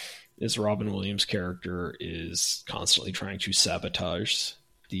movie is Robin Williams' character is constantly trying to sabotage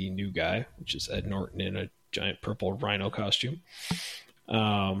the new guy, which is Ed Norton in a giant purple rhino costume.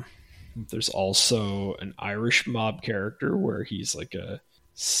 There's also an Irish mob character where he's like a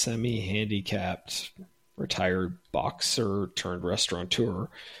semi-handicapped retired boxer turned restaurateur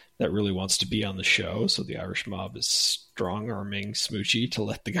that really wants to be on the show. So the Irish mob is strong-arming Smoochy to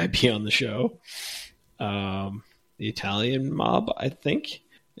let the guy be on the show. The Italian mob, I think,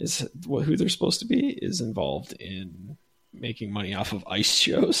 is who they're supposed to be, is involved in making money off of ice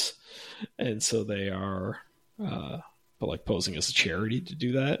shows, and so they are posing as a charity to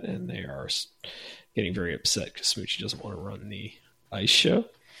do that, and they are getting very upset because Smoochy doesn't want to run the ice show,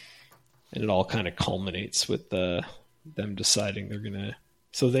 and it all kind of culminates with them deciding they're gonna.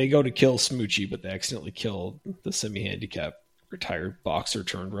 So they go to kill Smoochy, but they accidentally kill the semi-handicapped retired boxer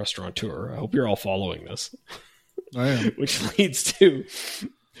turned restaurateur. I hope you're all following this. I am. which leads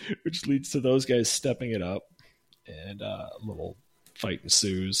to those guys stepping it up, and a little fight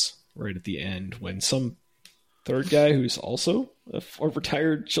ensues right at the end when some third guy who's also a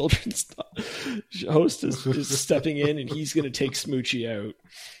retired children's host is stepping in, and he's going to take Smoochy out.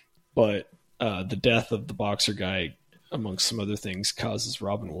 But the death of the boxer guy, amongst some other things, causes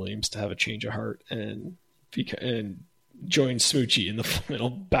Robin Williams to have a change of heart and join Smoochy in the final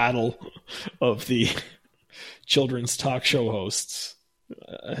battle of the children's talk show hosts,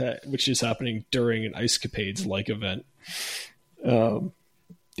 which is happening during an Ice Capades-like event.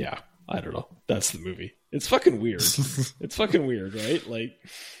 Yeah, I don't know. That's the movie. It's fucking weird. It's fucking weird, right? Like,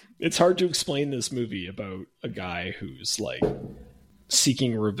 it's hard to explain this movie about a guy who's like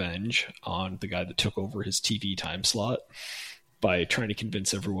seeking revenge on the guy that took over his TV time slot by trying to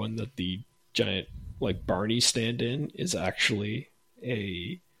convince everyone that the giant like Barney stand-in is actually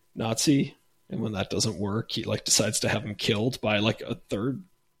a Nazi, and when that doesn't work, he like decides to have him killed by like a third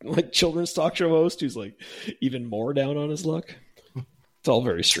like children's talk show host who's like even more down on his luck. It's all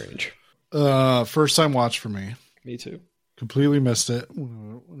very strange. First time watch for me. Me too. Completely missed it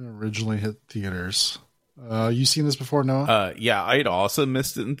when it originally hit theaters. You seen this before, Noah? Yeah, I'd also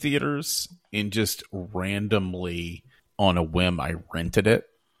missed it in theaters, and just randomly on a whim, I rented it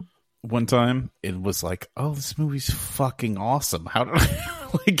one time. It was like, oh, this movie's fucking awesome. How did I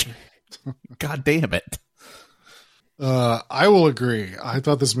like? God damn it! I will agree. I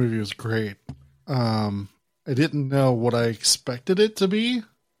thought this movie was great. I didn't know what I expected it to be,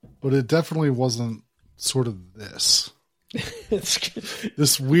 but it definitely wasn't sort of this.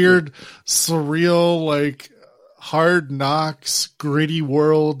 This weird, surreal, like Hard Knocks, gritty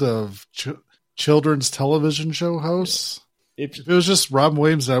world of children's television show hosts. If it was just Robin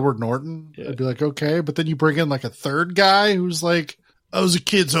Williams and Edward Norton, I'd be like, okay. But then you bring in like a third guy who's like, I was a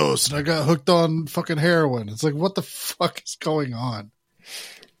kid's host and I got hooked on fucking heroin. It's like, what the fuck is going on?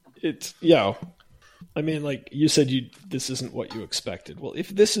 I mean, like you said, this isn't what you expected. Well, if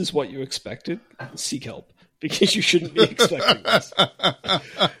this is what you expected, seek help, because you shouldn't be expecting this.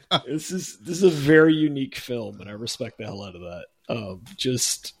 This is a very unique film, and I respect the hell out of that.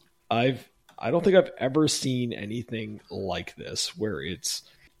 I don't think I've ever seen anything like this, where it's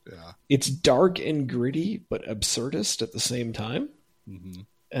dark and gritty, but absurdist at the same time. Mm-hmm.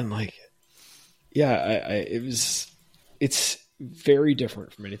 And like, it's very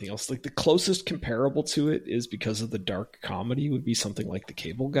different from anything else. Like the closest comparable to it is, because of the dark comedy, would be something like The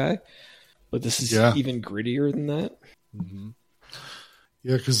Cable Guy. But this is even grittier than that. Mm-hmm.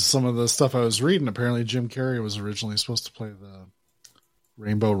 Yeah, because some of the stuff I was reading, apparently Jim Carrey was originally supposed to play the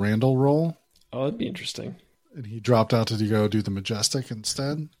Rainbow Randall role. Oh, that'd be interesting. And he dropped out to go do the Majestic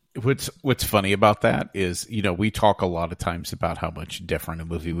instead. What's funny about that is, we talk a lot of times about how much different a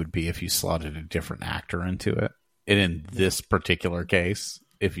movie would be if you slotted a different actor into it. And in this particular case,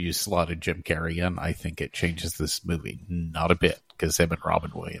 if you slotted Jim Carrey in, I think it changes this movie not a bit, because him and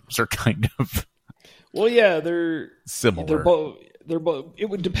Robin Williams are kind of they're similar. They're both. It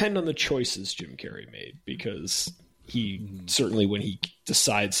would depend on the choices Jim Carrey made, because he certainly, when he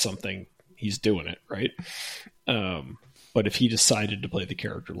decides something, he's doing it right. But if he decided to play the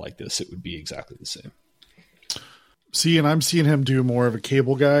character like this, it would be exactly the same. See, and I'm seeing him do more of a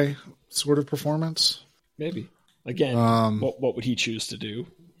Cable Guy sort of performance. Maybe. Again, what would he choose to do?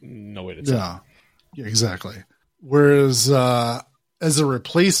 No way to tell. Yeah, exactly. Whereas as a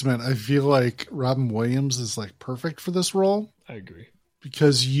replacement, I feel like Robin Williams is like perfect for this role. I agree.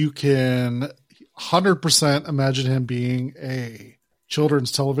 Because you can 100% imagine him being a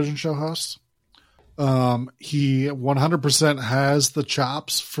children's television show host. He 100% has the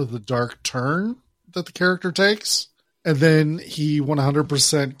chops for the dark turn that the character takes. And then he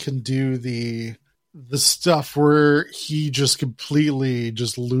 100% can do the stuff where he just completely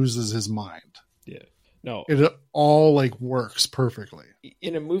just loses his mind. Yeah. No. It all like works perfectly.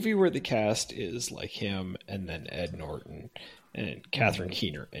 In a movie where the cast is like him, and then Ed Norton and Catherine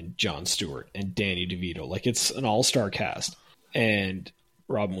Keener and Jon Stewart and Danny DeVito, like it's an all-star cast, and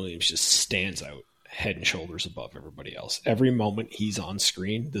Robin Williams just stands out head and shoulders above everybody else. Every moment he's on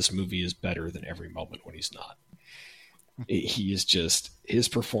screen, this movie is better than every moment when he's not. He is just, his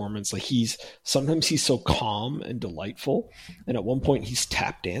performance, like sometimes he's so calm and delightful, and at one point he's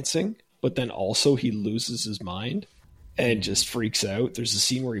tap dancing, but then also he loses his mind, and just freaks out. There's a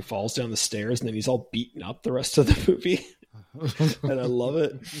scene where he falls down the stairs and then he's all beaten up the rest of the movie. And I love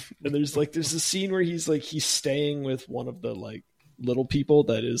it. And there's a scene where he's staying with one of the like little people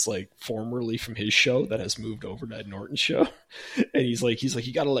that is like formerly from his show that has moved over to Ed Norton's show. And he's like,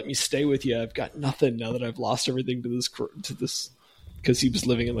 you got to let me stay with you. I've got nothing now that I've lost everything to this, because he was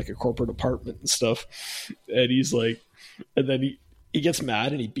living in like a corporate apartment and stuff. And he's like, and then he gets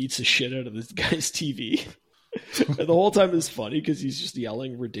mad and he beats the shit out of this guy's TV. And the whole time is funny because he's just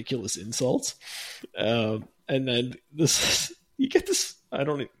yelling ridiculous insults. And then you get this,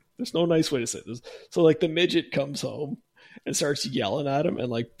 there's no nice way to say this. So like the midget comes home and starts yelling at him and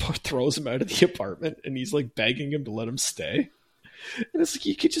like throws him out of the apartment, and he's like begging him to let him stay. And it's like,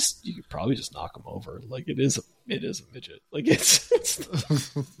 you could probably just knock him over. Like it is a midget. Like it's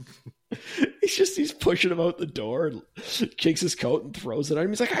he's pushing him out the door and kicks his coat and throws it at him.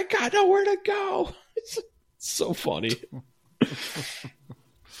 He's like, I got nowhere to go. It's so funny.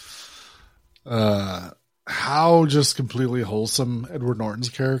 How just completely wholesome Edward Norton's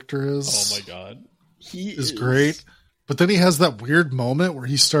character is. Oh my God. He is great. But then he has that weird moment where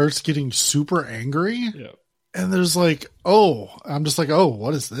he starts getting super angry. Yeah. And there's like, I'm just like,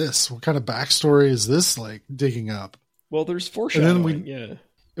 what is this? What kind of backstory is this like digging up? Well, there's foreshadowing.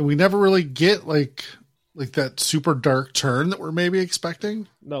 And we never really get like that super dark turn that we're maybe expecting.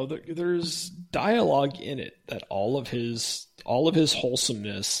 No, there's dialogue in it that all of his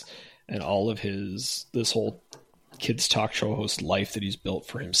wholesomeness and all of this whole kids talk show host life that he's built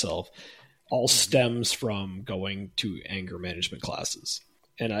for himself all stems from going to anger management classes.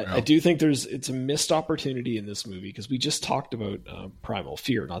 And I do think it's a missed opportunity in this movie, because we just talked about Primal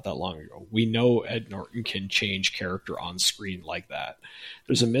Fear not that long ago. We know Ed Norton can change character on screen like that.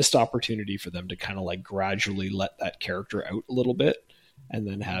 There's a missed opportunity for them to kind of like gradually let that character out a little bit and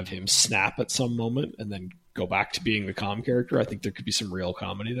then have him snap at some moment and then go back to being the calm character. I think there could be some real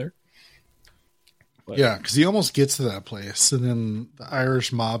comedy there. But, yeah, because he almost gets to that place, and then the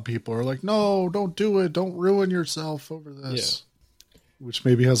Irish mob people are like, no, don't do it. Don't ruin yourself over this. Yeah. Which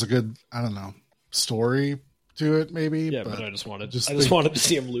maybe has a good, I don't know, story to it, maybe. Yeah, but I just wanted to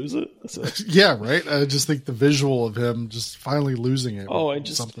see him lose it. So. Yeah, right? I just think the visual of him just finally losing it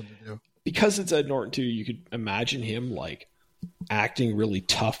something to do. Because it's Ed Norton, too, you could imagine him, like, acting really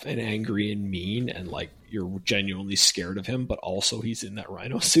tough and angry and mean, and, like, you're genuinely scared of him, but also he's in that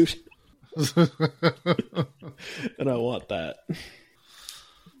rhino suit. And I want that.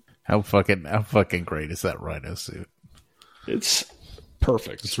 How fucking great is that rhino suit? It's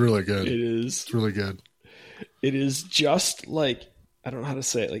perfect. It's really good. It is. It's really good. It is just like, I don't know how to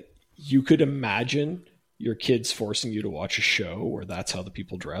say it. Like, you could imagine your kids forcing you to watch a show where that's how the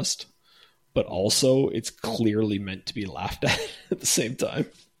people dressed, but also it's clearly meant to be laughed at the same time.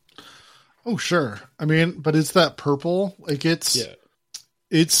 Oh, sure. I mean, but it's that purple. Like it's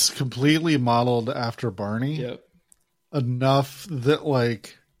completely modeled after Barney. Yep. Enough that,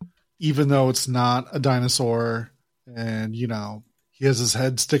 like, even though it's not a dinosaur and, you know, he has his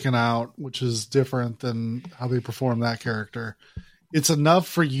head sticking out, which is different than how they perform that character, it's enough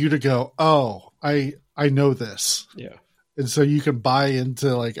for you to go, oh, I know this. Yeah. And so you can buy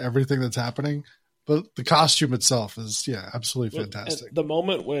into, like, everything that's happening. But the costume itself is, absolutely fantastic. At the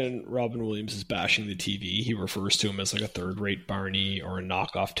moment when Robin Williams is bashing the TV, he refers to him as like a third-rate Barney or a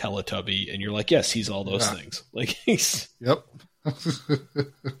knockoff Teletubby, and you're like, yes, he's all those things. Like he's. Yep.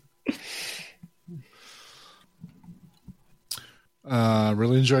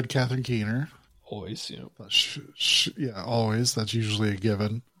 Really enjoyed Catherine Keener. Always, always. That's usually a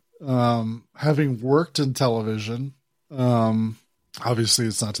given. Having worked in television, obviously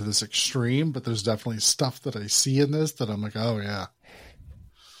it's not to this extreme, but there's definitely stuff that I see in this that I'm like, oh yeah.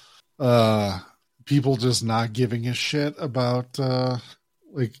 People just not giving a shit about,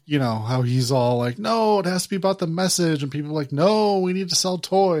 like, you know, how he's all like, no, it has to be about the message. And people are like, no, we need to sell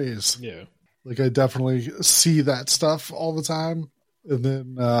toys. Yeah. Like, I definitely see that stuff all the time. And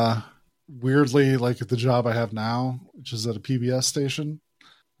then, weirdly, like at the job I have now, which is at a PBS station,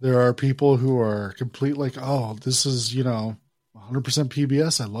 there are people who are complete like, oh, this is, you know, 100%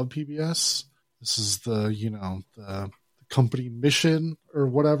 PBS. I love PBS. This is the, you know, the company mission or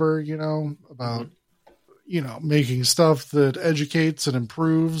whatever, you know, about, you know, making stuff that educates and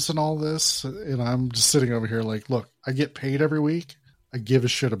improves and all this. And I'm just sitting over here like, look, I get paid every week. I give a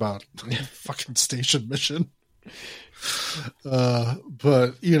shit about fucking station mission.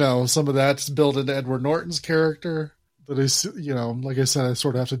 But, you know, some of that's built into Edward Norton's character that is, you know, like I said, I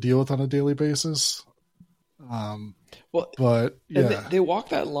sort of have to deal with on a daily basis. Well, but yeah, and they walk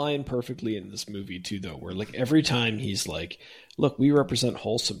that line perfectly in this movie too, though, where like every time he's like, look, we represent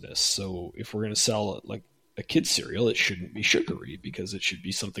wholesomeness. So if we're going to sell it, like a kid's cereal, it shouldn't be sugary because it should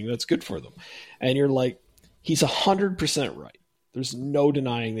be something that's good for them. And you're like, he's 100% right. There's no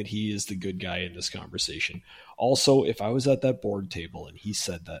denying that he is the good guy in this conversation. Also, if I was at that board table and he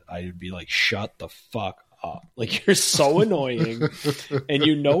said that, I'd be like, shut the fuck up. Like, you're so annoying. And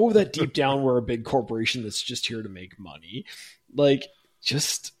you know that deep down we're a big corporation that's just here to make money. Like,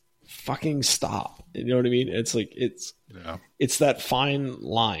 just fucking stop. You know what I mean? It's like, it's that fine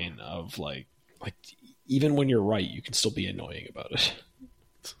line of like even when you're right, you can still be annoying about it.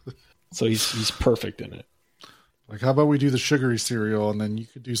 So he's perfect in it. Like, how about we do the sugary cereal, and then you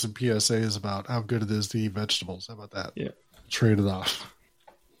could do some PSAs about how good it is to eat vegetables. How about that? Yeah. Trade it off.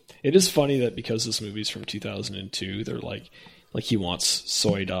 It is funny that because this movie's from 2002, they're like he wants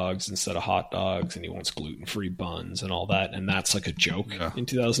soy dogs instead of hot dogs, and he wants gluten-free buns and all that, and that's like a joke in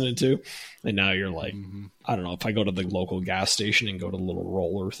 2002. And now you're like, I don't know, if I go to the local gas station and go to the little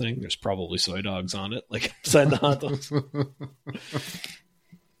roller thing, there's probably soy dogs on it, like beside the hot dogs.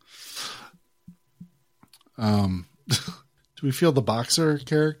 Do we feel the boxer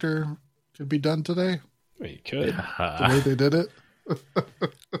character could be done today? Well, you could. The way they did it?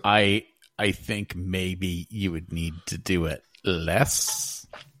 I think maybe you would need to do it less,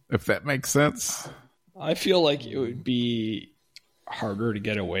 if that makes sense. I feel like it would be harder to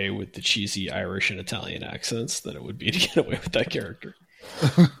get away with the cheesy Irish and Italian accents than it would be to get away with that character.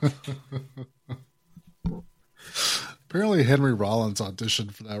 Apparently Henry Rollins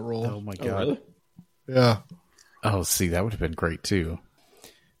auditioned for that role. Oh my God. Oh, really? Yeah. Oh, see, that would have been great too.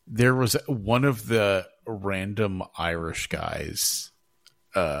 There was one of the random Irish guys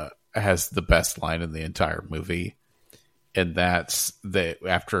has the best line in the entire movie. And that's that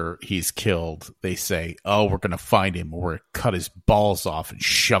after he's killed, they say, "Oh, we're going to find him. We're going to cut his balls off and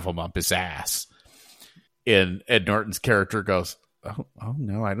shove them up his ass." And Ed Norton's character goes, oh,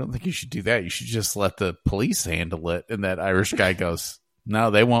 no, I don't think you should do that. You should just let the police handle it. And that Irish guy goes,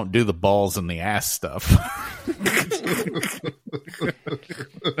 "No, they won't do the balls and the ass stuff."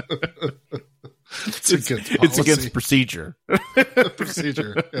 It's against procedure.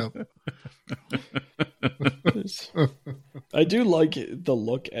 Procedure, yeah. I do like the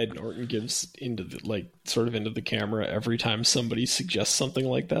look Ed Norton gives into the camera every time somebody suggests something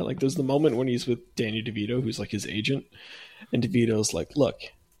like that. Like, there's the moment when he's with Danny DeVito, who's like his agent, and DeVito's like, "Look,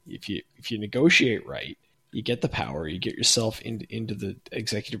 if you negotiate right, you get the power, you get yourself into the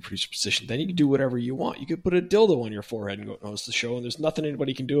executive producer position, then you can do whatever you want. You could put a dildo on your forehead and go host the show, and there's nothing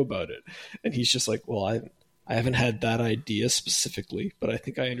anybody can do about it." And he's just like, "Well, I haven't had that idea specifically, but I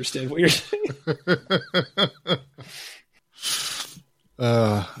think I understand what you're saying."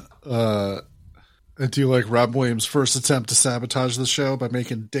 And do you like Rob Williams' first attempt to sabotage the show by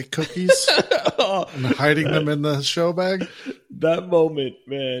making dick cookies and hiding them in the show bag? That moment,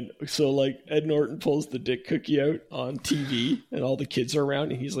 man. So like Ed Norton pulls the dick cookie out on TV and all the kids are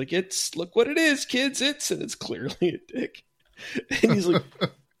around and he's like, "Look what it is, kids. And it's clearly a dick." And he's like,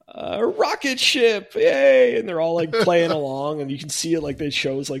 "A rocket ship, yay." And they're all like playing along and you can see it, like they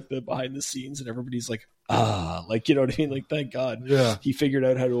shows like the behind the scenes and everybody's like, like, you know what I mean? Like, thank God he figured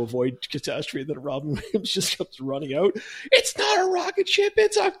out how to avoid catastrophe. That Robin Williams just comes running out. "It's not a rocket ship,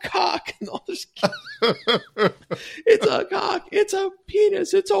 it's a cock." And all this, "It's a cock, it's a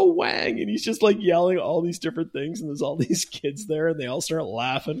penis, it's a wang." And he's just like yelling all these different things. And there's all these kids there and they all start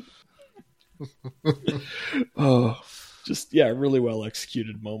laughing. Really well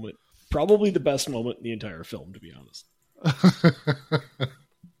executed moment. Probably the best moment in the entire film, to be honest.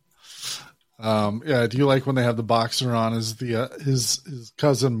 Do you like when they have the boxer on as the his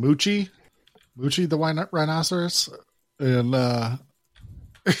cousin Smoochy the rhinoceros, and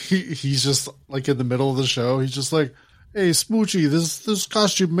he's just like in the middle of the show, he's just like, "Hey Smoochy, this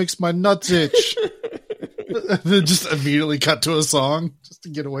costume makes my nuts itch," and then just immediately cut to a song just to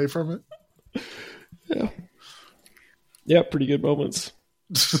get away from it. Yeah, pretty good moments.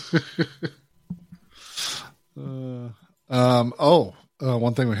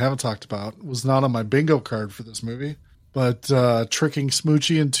 One thing we haven't talked about was not on my bingo card for this movie, but tricking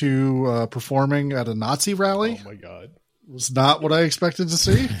Smoochy into performing at a Nazi rally. Oh my God. Was not what I expected to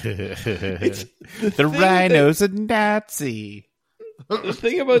see. The rhino's a Nazi. The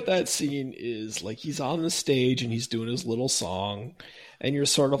thing about that scene is, like, he's on the stage and he's doing his little song, and you're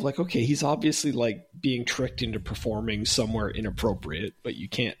sort of like, okay, he's obviously like being tricked into performing somewhere inappropriate, but you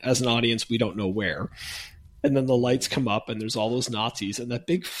can't, as an audience, we don't know where. And then the lights come up and there's all those Nazis and that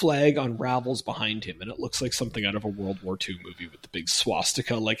big flag unravels behind him. And it looks like something out of a World War II movie with the big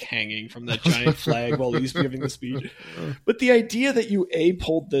swastika like hanging from that giant flag while he's giving the speech. But the idea that you A,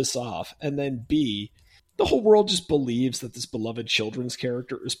 pulled this off, and then B, the whole world just believes that this beloved children's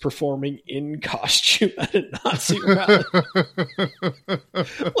character is performing in costume at a Nazi rally.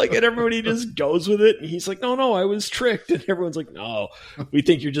 Like, and everybody just goes with it. And he's like, no, I was tricked. And everyone's like, no, we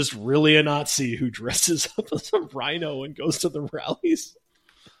think you're just really a Nazi who dresses up as a rhino and goes to the rallies.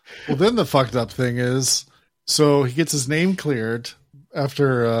 Well, then the fucked up thing is, so he gets his name cleared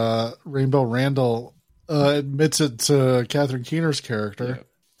after Rainbow Randall admits it to Catherine Keener's character. Yeah.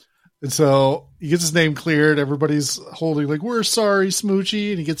 And so he gets his name cleared. Everybody's holding like, we're sorry,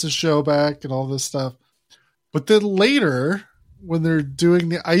 Smoochy. And he gets his show back and all this stuff. But then later, when they're doing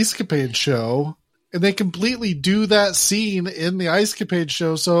the Ice Capade show, and they completely do that scene in the Ice Capade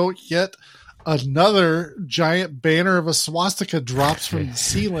show. So yet another giant banner of a swastika drops from the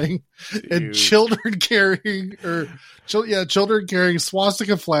ceiling, and children carrying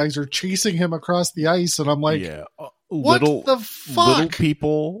swastika flags are chasing him across the ice. And I'm like, what the fuck? Little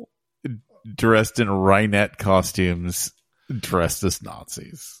people dressed in Rhinette costumes, dressed as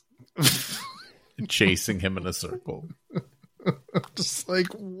Nazis, chasing him in a circle. Just like,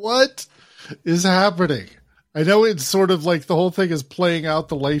 what is happening? I know it's sort of like the whole thing is playing out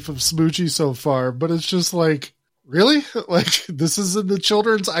the life of Smoochy so far, but it's just like, really? Like, this is in the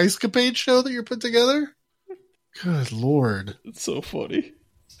children's Ice Capade show that you're put together? Good Lord. It's so funny.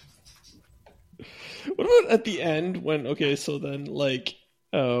 What about at the end when, okay, so then, like,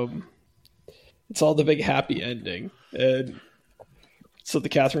 it's all the big happy ending. And so the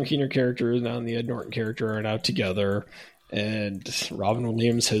Catherine Keener character and the Ed Norton character are now together, and Robin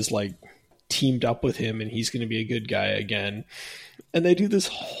Williams has, like, teamed up with him, and he's going to be a good guy again. And they do this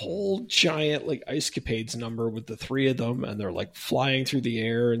whole giant, like, Ice Capades number with the three of them, and they're, like, flying through the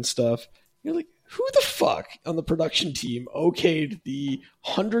air and stuff. You're like, who the fuck on the production team okayed the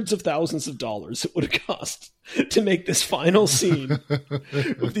hundreds of thousands of dollars it would have cost to make this final scene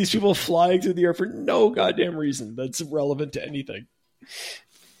with these people flying through the air for no goddamn reason that's relevant to anything?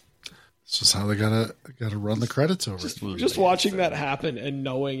 It's just how they gotta run the credits over. Just watching that happen and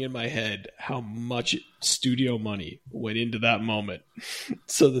knowing in my head how much studio money went into that moment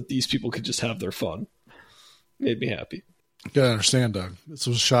so that these people could just have their fun made me happy. You gotta understand, Doug, this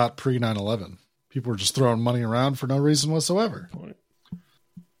was shot pre 9/11. People were just throwing money around for no reason whatsoever.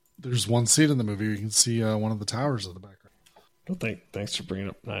 There's one scene in the movie you can see one of the towers in the background. Well, thanks for bringing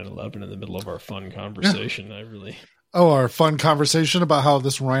up 9/11 in the middle of our fun conversation. Yeah. Our fun conversation about how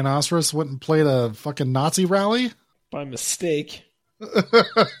this rhinoceros went and played a fucking Nazi rally? By mistake.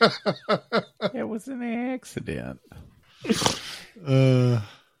 It was an accident. Good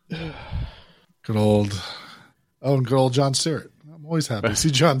old Jon Stewart. I'm always happy to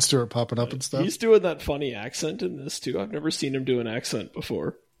see Jon Stewart popping up and stuff. He's doing that funny accent in this too. I've never seen him do an accent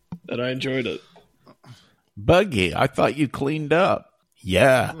before, and I enjoyed it. Buggy, I thought you cleaned up.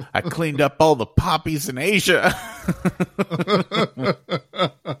 Yeah, I cleaned up all the poppies in Asia.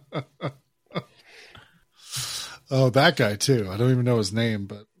 Oh, that guy too. I don't even know his name,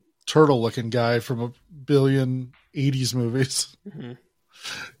 but turtle-looking guy from a billion 80s movies. Mm-hmm.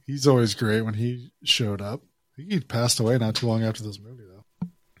 He's always great when he showed up. He passed away not too long after this movie, though.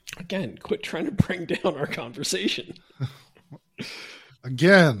 Again, quit trying to bring down our conversation.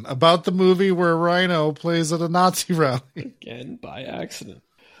 Again, about the movie where Rhino plays at a Nazi rally. Again, by accident.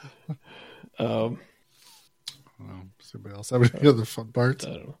 Does anybody else have any other fun parts? I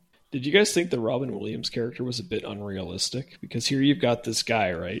don't know. Did you guys think the Robin Williams character was a bit unrealistic? Because here you've got this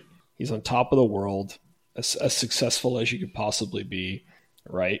guy, right? He's on top of the world, as successful as you could possibly be,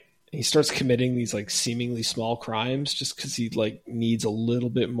 right? He starts committing these like seemingly small crimes just because he like needs a little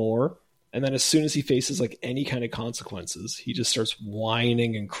bit more. And then as soon as he faces like any kind of consequences, he just starts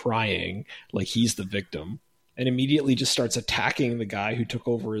whining and crying like he's the victim and immediately just starts attacking the guy who took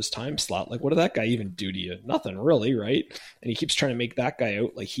over his time slot. Like, what did that guy even do to you? Nothing really, right? And he keeps trying to make that guy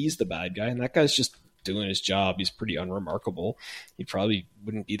out like he's the bad guy. And that guy's just doing his job. He's pretty unremarkable. He probably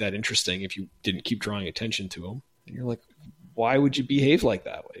wouldn't be that interesting if you didn't keep drawing attention to him. And you're like, why would you behave like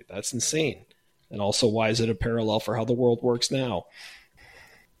that way? That's insane. And also, why is it a parallel for how the world works now?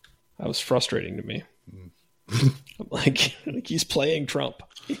 That was frustrating to me. like he's playing Trump.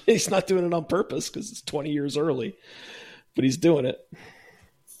 He's not doing it on purpose because it's 20 years early, but he's doing it.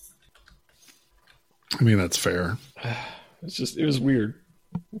 I mean, that's fair. It was weird.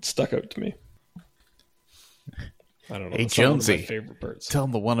 It stuck out to me. I don't know. Hey, Jonesy, my favorite parts. Tell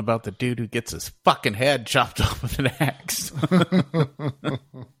him the one about the dude who gets his fucking head chopped off with an axe.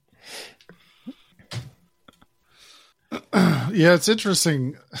 Yeah, it's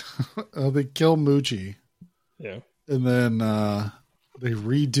interesting. They kill Moochie. Yeah. And then they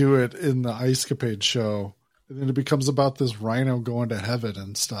redo it in the Ice Capade show. And then it becomes about this rhino going to heaven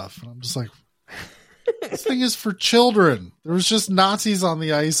and stuff. And I'm just like, This thing is for children. There was just Nazis on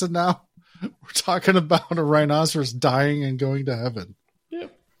the ice, and now we're talking about a rhinoceros dying and going to heaven. Yeah.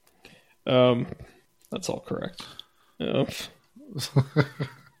 That's all correct. I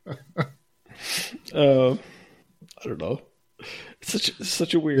don't know. It's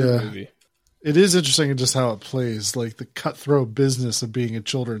such a weird movie. It is interesting in just how it plays, like the cutthroat business of being a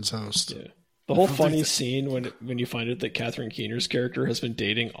children's host. Yeah. The whole funny scene when you find out that Catherine Keener's character has been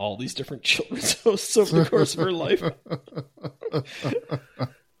dating all these different children's hosts over the course of her life.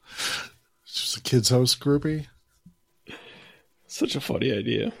 She's a kids host groupie. Such a funny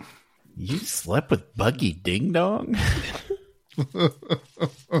idea. You slept with Buggy Ding Dong? I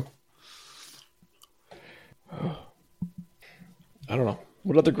don't know.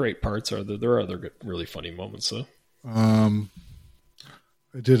 What other great parts are there? There are other good, really funny moments, though.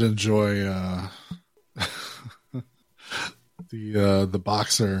 I did enjoy the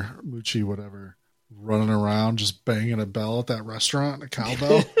boxer, Smoochy, whatever, running around just banging a bell at that restaurant, a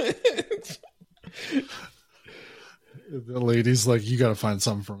cowbell. The lady's like, "You got to find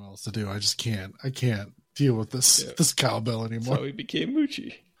something else to do. I just can't. I can't deal with this cowbell anymore." That's how he became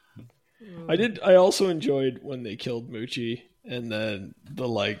Smoochy. I also enjoyed when they killed Smoochy, and then the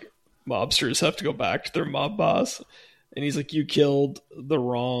mobsters have to go back to their mob boss, and he's like, "You killed the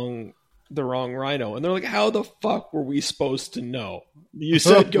wrong rhino," and they're like, "How the fuck were we supposed to know? You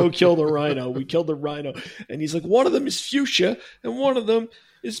said go kill the rhino. We killed the rhino," and he's like, "One of them is fuchsia, and one of them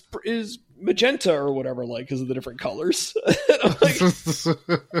is magenta or whatever, because of the different colors."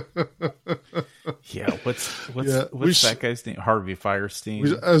 Yeah, what's that guy's name? Harvey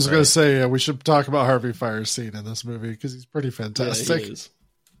Firestein. I was going to say we should talk about Harvey Firestein in this movie because he's pretty fantastic. Yeah, he is.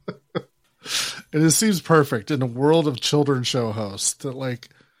 And it seems perfect in a world of children's show hosts that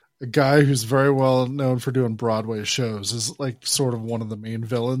a guy who's very well known for doing Broadway shows is sort of one of the main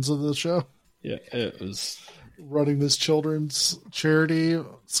villains of the show. Yeah, it was running this children's charity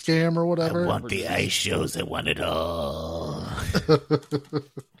scam or whatever. I want the ice shows. I want it all.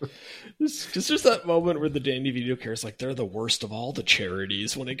 Just that moment where the Dandy Video Care is they're the worst of all the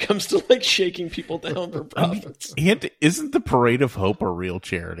charities when it comes to shaking people down for profits. And isn't the Parade of Hope a real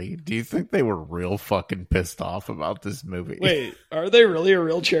charity? Do you think they were real fucking pissed off about this movie? Wait, are they really a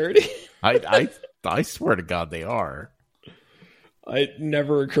real charity? I swear to God they are. It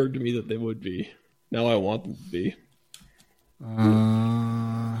never occurred to me that they would be. Now I want them to be.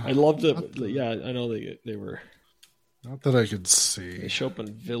 I loved it. Yeah, I know they were. Not that I could see. They show up on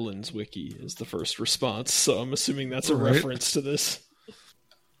Villains Wiki as the first response, so I'm assuming that's a reference to this.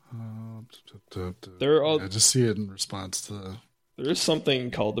 I just see it in response to. There is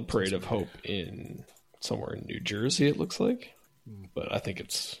something called the Parade of Hope in somewhere in New Jersey. It looks like, but I think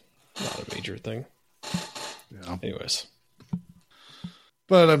it's not a major thing. Yeah. Anyways.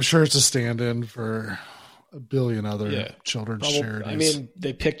 But I'm sure it's a stand-in for a billion other children's charities. I mean,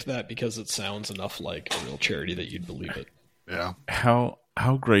 they picked that because it sounds enough like a real charity that you'd believe it. Yeah. How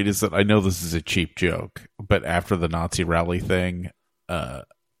great is it? I know this is a cheap joke, but after the Nazi rally thing,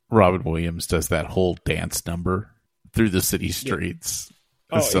 Robin Williams does that whole dance number through the city streets,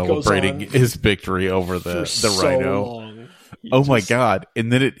 celebrating his victory over the rhino. Oh my God. And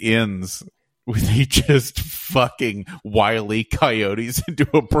then it ends with he just fucking wily coyotes into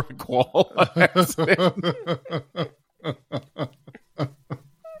a brick wall.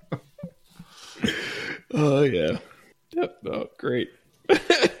 Oh, yeah. Yep. Oh, great.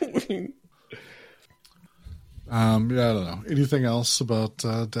 I don't know. Anything else about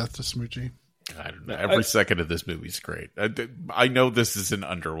Death to Smoochy? I don't know. Every second of this movie is great. I know this is an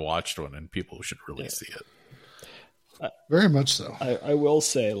underwatched one and people should really see it. Very much so. I will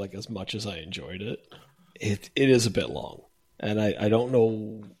say, as much as I enjoyed it, it is a bit long. And I don't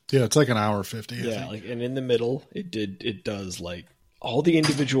know. Yeah, it's an hour 50. Yeah, and in the middle, it does all the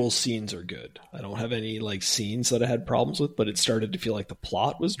individual scenes are good. I don't have any scenes that I had problems with, but it started to feel like the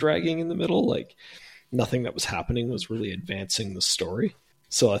plot was dragging in the middle. Nothing that was happening was really advancing the story.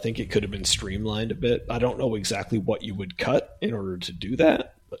 So I think it could have been streamlined a bit. I don't know exactly what you would cut in order to do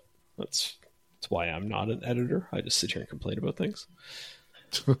that, but that's why I'm not an editor. I just sit here and complain about things.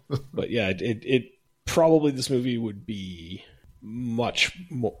 But yeah, it probably this movie would be much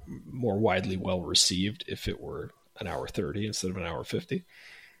more widely well received if it were an hour 30 instead of an hour 50.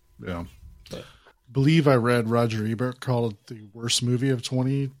 Yeah. But I believe I read Roger Ebert called it the worst movie of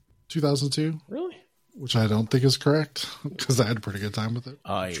 2002. Really? Which I don't think is correct because I had a pretty good time with it.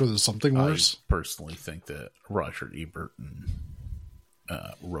 I'm sure there's something worse. I personally think that Roger Ebert and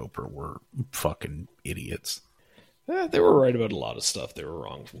Roper were fucking idiots. They were right about a lot of stuff. They were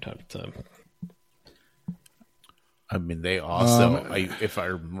wrong from time to time. I mean, they also, if I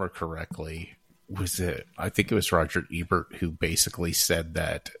remember correctly, was it? I think it was Roger Ebert who basically said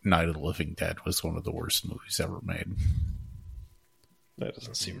that Night of the Living Dead was one of the worst movies ever made. That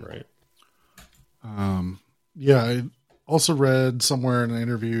doesn't seem right. Yeah, I also read somewhere in an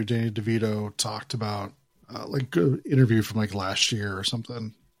interview, Danny DeVito talked about like an interview from like last year or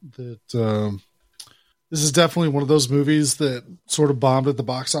something that this is definitely one of those movies that sort of bombed at the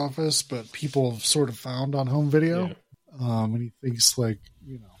box office, but people have sort of found on home video. Yeah. And he thinks like,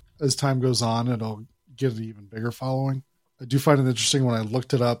 you know, as time goes on, it'll get an even bigger following. I do find it interesting when I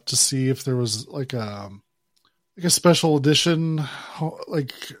looked it up to see if there was like a special edition,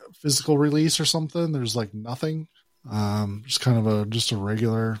 like physical release or something. There's like nothing. Just kind of just a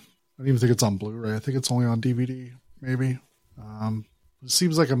regular. I don't even think it's on Blu-ray. I think it's only on DVD, maybe. It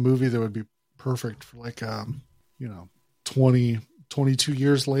seems like a movie that would be perfect for like, 22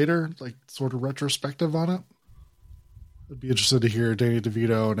 years later, like sort of retrospective on it. I'd be interested to hear Danny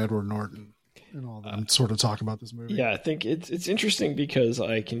DeVito and Edward Norton and all them sort of talk about this movie. Yeah, I think it's interesting because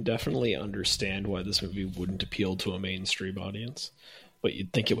I can definitely understand why this movie wouldn't appeal to a mainstream audience, but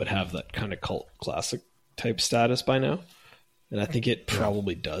you'd think it would have that kind of cult classic type status by now. And I think it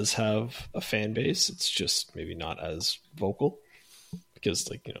probably does have a fan base. It's just maybe not as vocal because,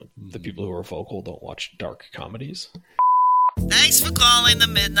 like, you know, the people who are vocal don't watch dark comedies. Thanks for calling the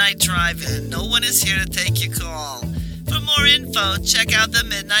Midnight Drive-In. No one is here to take your call. For more info, check out the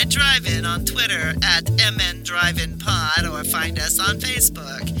Midnight Drive-In on Twitter at MNDriveInPod or find us on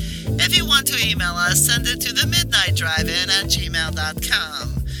Facebook. If you want to email us, send it to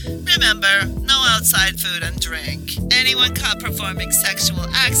themidnightdrivein@gmail.com. Remember, no outside food and drink. Anyone caught performing sexual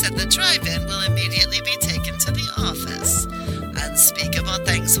acts at the drive-in will immediately be taken to the office. Unspeakable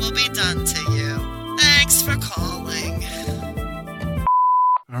things will be done to you. Thanks for calling.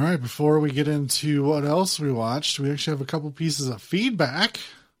 All right, before we get into what else we watched, we actually have a couple pieces of feedback.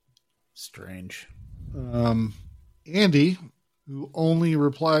 Strange. Andy, who only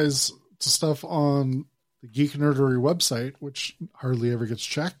replies to stuff on the Geek Nerdery website, which hardly ever gets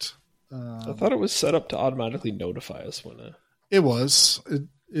checked. I thought it was set up to automatically notify us when It was.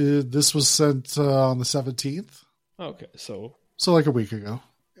 This was sent on the 17th. Okay, so like a week ago.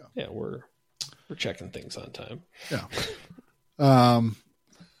 yeah, we're checking things on time. Yeah.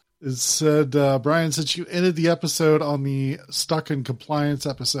 It said, Brian, since you ended the episode on the Stuck in Compliance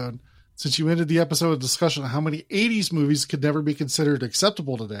episode, since you ended the episode with discussion on how many 80s movies could never be considered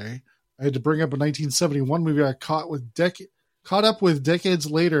acceptable today, I had to bring up a 1971 movie I caught up with decades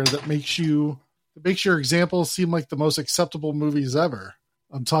later that makes your examples seem like the most acceptable movies ever.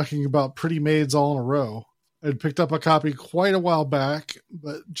 I'm talking about Pretty Maids All in a Row. I had picked up a copy quite a while back,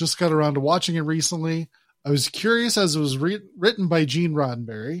 but just got around to watching it recently. I was curious as it was written by Gene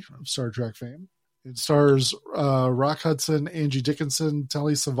Roddenberry of Star Trek fame. It stars Rock Hudson, Angie Dickinson,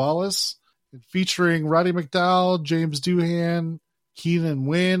 Telly Savalas, featuring Roddy McDowall, James Doohan, Keenan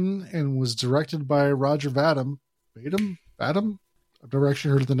Wynn, and was directed by Roger Vadim. Vadim? I've never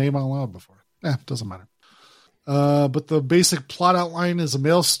actually heard the name out loud before. Doesn't matter. But the basic plot outline is a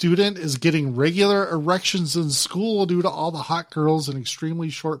male student is getting regular erections in school due to all the hot girls in extremely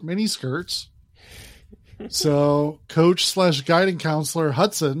short miniskirts. So coach/guiding counselor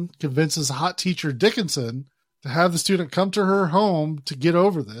Hudson convinces hot teacher Dickinson to have the student come to her home to get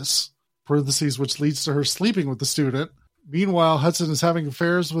over this, parentheses, which leads to her sleeping with the student. Meanwhile, Hudson is having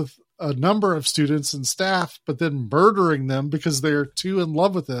affairs with a number of students and staff, but then murdering them because they're too in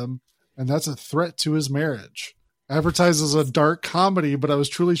love with him, and that's a threat to his marriage. Advertised as a dark comedy, but I was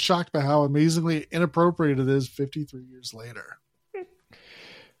truly shocked by how amazingly inappropriate it is 53 years later.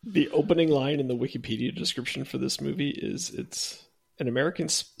 The opening line in the Wikipedia description for this movie is it's an American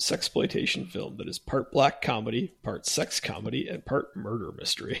sexploitation film that is part black comedy, part sex comedy, and part murder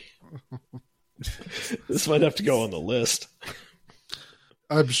mystery. This might have to go on the list.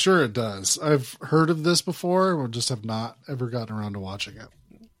 I'm sure it does. I've heard of this before, or just have not ever gotten around to watching it.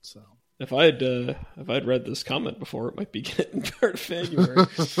 So if I'd read this comment before, it might be getting part of February.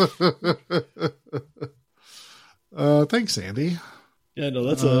 Thanks, Andy. Yeah, no,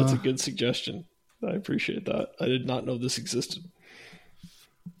 that's a good suggestion. I appreciate that. I did not know this existed.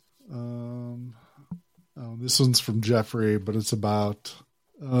 This one's from Jeffrey, but it's about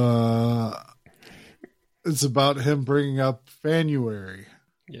him bringing up Fanuary,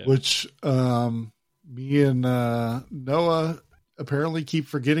 which me and Noah apparently keep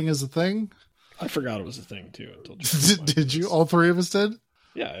forgetting is a thing. I forgot it was a thing too until did you? All three of us did?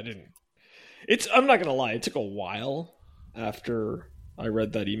 Yeah, I didn't. I'm not gonna lie. It took a while after I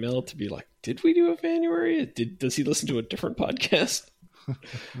read that email to be like, did we do a Fanuary? Does he listen to a different podcast?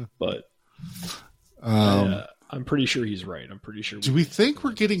 But I I'm pretty sure he's right. I'm pretty sure. Do we think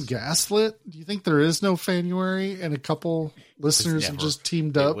we're getting gaslit? Do you think there is no Fanuary and a couple listeners have just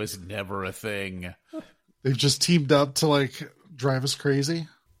teamed up? It was never a thing. They've just teamed up to like drive us crazy.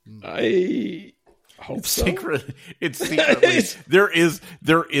 I hope so. It's secretly there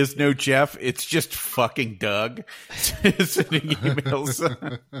is no Jeff. It's just fucking Doug sending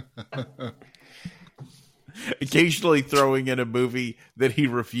emails. Occasionally throwing in a movie that he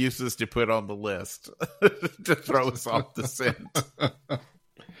refuses to put on the list to throw us off the scent.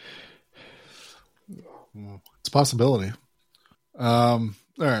 It's a possibility. All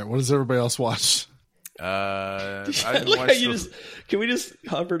right, what does everybody else watch? Can we just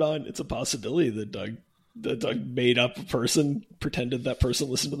hovered on? It's a possibility that Doug made up a person, pretended that person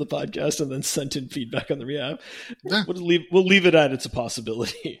listened to the podcast, and then sent in feedback on the rehab. Yeah. We'll leave it at it's a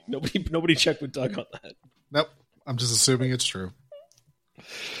possibility. Nobody checked with Doug on that. Nope. I'm just assuming it's true.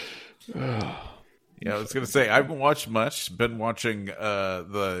 Yeah, I was going to say, I haven't watched much. Been watching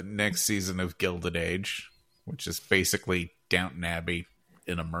the next season of Gilded Age, which is basically Downton Abbey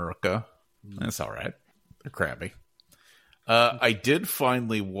in America. That's all right. They're crabby. I did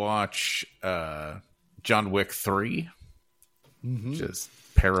finally watch John Wick 3, which is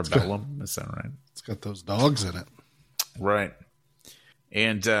Parabellum. Is that right? It's got those dogs in it. Right.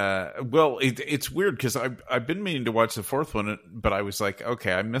 And, well, it's weird because I've been meaning to watch the fourth one, but I was like,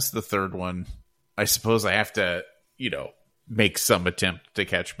 okay, I missed the third one. I suppose I have to, make some attempt to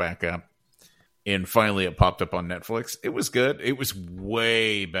catch back up. And finally it popped up on Netflix. It was good. It was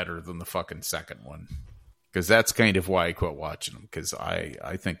way better than the fucking second one. Because that's kind of why I quit watching them. Because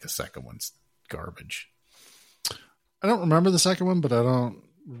I think the second one's garbage. I don't remember the second one, but I don't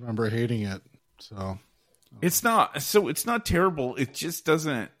remember hating it. So... It's not terrible. It just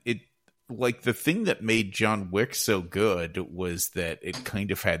doesn't. Like the thing that made John Wick so good was that it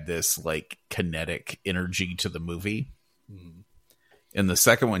kind of had this like kinetic energy to the movie, and the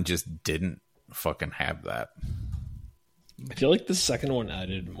second one just didn't fucking have that. I feel like the second one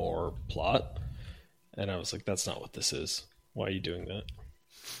added more plot, and I was like, "That's not what this is. Why are you doing that?"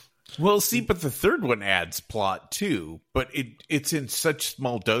 Well, see, but the third one adds plot too, but it's in such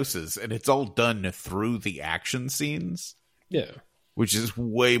small doses, and it's all done through the action scenes. Yeah. Which is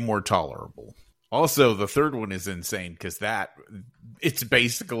way more tolerable. Also, the third one is insane because it's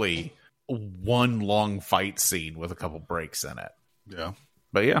basically one long fight scene with a couple breaks in it. Yeah.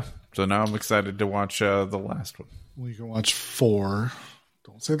 But yeah, so now I'm excited to watch the last one. Well, you can watch 4.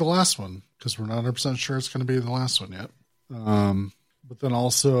 Don't say the last one because we're not 100% sure it's going to be the last one yet. But then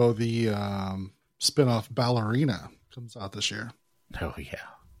also the spinoff Ballerina comes out this year. Oh, yeah.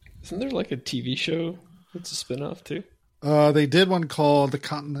 Isn't there like a TV show that's a spinoff too? They did one called The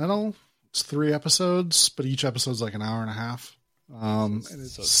Continental. It's 3 episodes, but each episode's like an hour and a half. And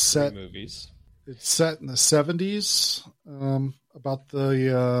it's set movies. It's set in the 70s, about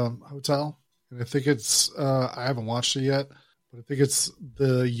the hotel. And I think it's I haven't watched it yet, but I think it's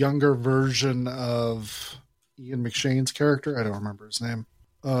the younger version of Ian McShane's character. I don't remember his name.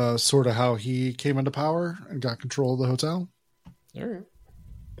 Sort of how he came into power and got control of the hotel. All right.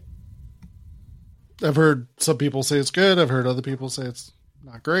 I've heard some people say it's good. I've heard other people say it's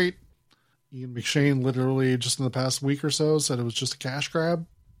not great. Ian McShane literally just in the past week or so said it was just a cash grab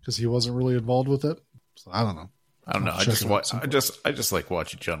because he wasn't really involved with it. So I don't know. I just like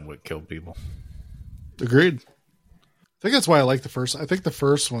watching John Wick kill people. Agreed. I think that's why I like the first. I think the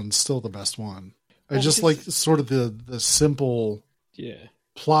first one's still the best one. I just like sort of the simple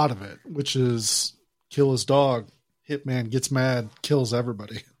plot of it, which is kill his dog, hitman gets mad, kills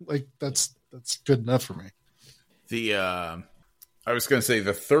everybody. Like that's good enough for me. I was going to say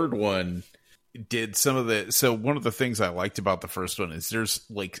the third one did some of the. So one of the things I liked about the first one is there's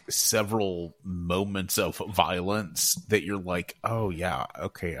like several moments of violence that you're like, oh yeah,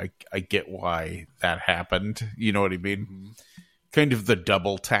 okay, I get why that happened. You know what I mean? Mm-hmm. Kind of the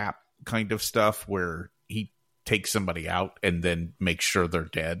double tap kind of stuff where he takes somebody out and then makes sure they're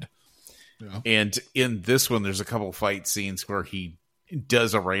dead. Yeah. And in this one, there's a couple fight scenes where he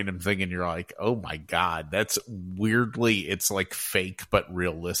does a random thing and you're like, oh my God, that's weirdly, it's like fake, but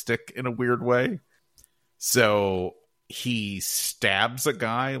realistic in a weird way. So he stabs a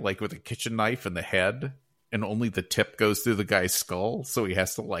guy like with a kitchen knife in the head and only the tip goes through the guy's skull. So he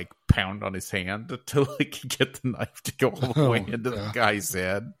has to like pound on his hand to like get the knife to go all the way into the guy's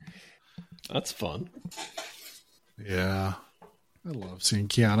head. That's fun. Yeah. I love seeing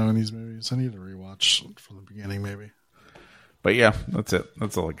Keanu in these movies. I need to rewatch from the beginning, maybe. But yeah, that's it.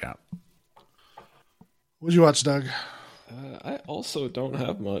 That's all I got. What'd you watch, Doug? I also don't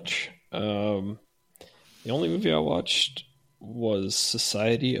have much. The only movie I watched was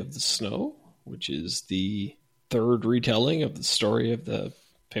Society of the Snow, which is the third retelling of the story of the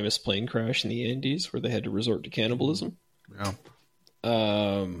famous plane crash in the Andes where they had to resort to cannibalism. Yeah.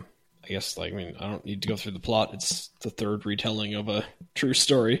 I guess, I don't need to go through the plot. It's the third retelling of a true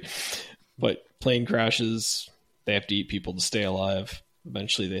story. But plane crashes, they have to eat people to stay alive.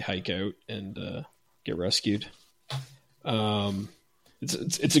 Eventually they hike out and get rescued.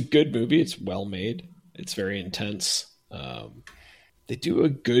 It's a good movie. It's well made. It's very intense. They do a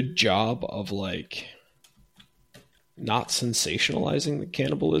good job of not sensationalizing the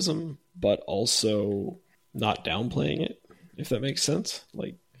cannibalism, but also not downplaying it, if that makes sense.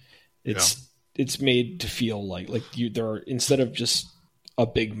 It's made to feel like there are, instead of just a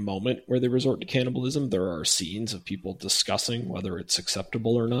big moment where they resort to cannibalism, there are scenes of people discussing whether it's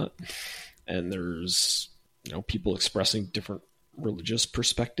acceptable or not. And there's, people expressing different religious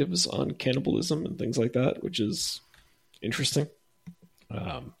perspectives on cannibalism and things like that, which is interesting.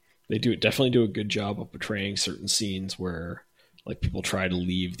 They definitely do a good job of portraying certain scenes where people try to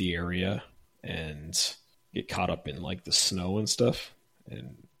leave the area and get caught up in the snow and stuff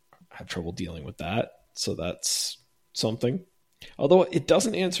and have trouble dealing with that. So that's something. Although it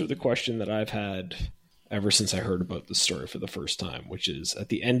doesn't answer the question that I've had ever since I heard about this story for the first time, which is, at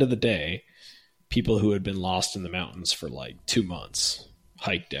the end of the day, people who had been lost in the mountains for 2 months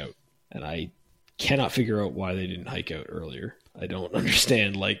hiked out. And I cannot figure out why they didn't hike out earlier. I don't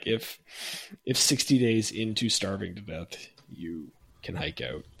understand. If 60 days into starving to death, you can hike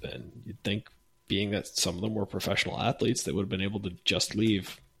out, then you'd think, being that some of them were professional athletes, they would have been able to just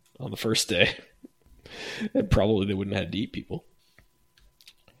leave on the first day. And probably they wouldn't have had to eat people.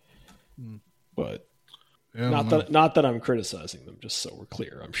 But Yeah, not that I'm criticizing them, just so we're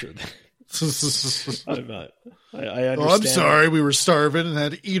clear. I'm sure that I'm not. I understand. Oh, I'm sorry, we were starving and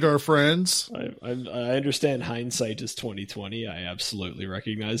had to eat our friends. I understand hindsight is 2020. I absolutely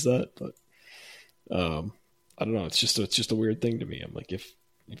recognize that, but I don't know. It's just a weird thing to me. I'm like, if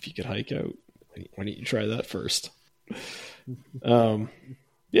you could hike out, why don't you try that first? Yeah,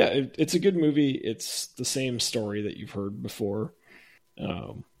 it's a good movie. It's the same story that you've heard before.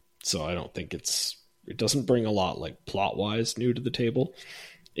 So I don't think it doesn't bring a lot plot wise new to the table.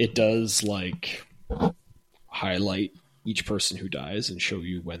 It does highlight each person who dies and show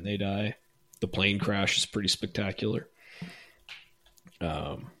you when they die. The plane crash is pretty spectacular.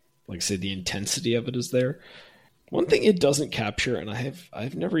 Like I said, the intensity of it is there. One thing it doesn't capture, and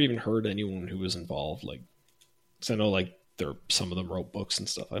I've never even heard anyone who was involved, because I know some of them wrote books and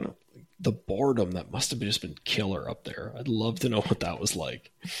stuff. I know the boredom that must have just been killer up there. I'd love to know what that was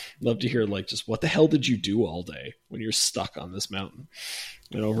like. Love to hear just what the hell did you do all day when you're stuck on this mountain?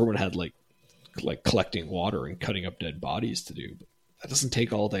 Everyone had like collecting water and cutting up dead bodies to do, but that doesn't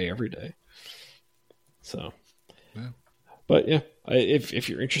take all day every day. So, yeah. But yeah, if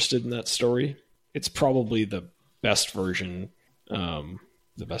you're interested in that story, it's probably the best version of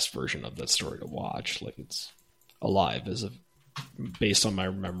that story to watch. It's Alive based on my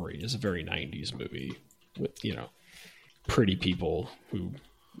memory, is a very 90s movie with, pretty people who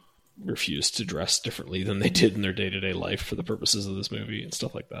refuse to dress differently than they did in their day-to-day life for the purposes of this movie and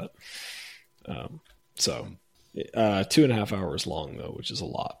stuff like that. 2.5 hours long though, which is a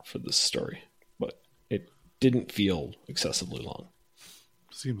lot for this story, but it didn't feel excessively long.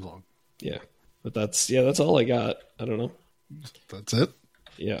 Seems long. Yeah. But that's all I got. I don't know. That's it?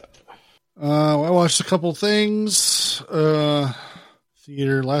 Yeah. I watched a couple things.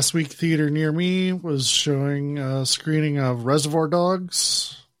 Last week, theater near me was showing a screening of Reservoir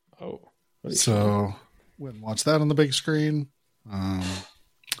Dogs. Oh. So went and watched that on the big screen.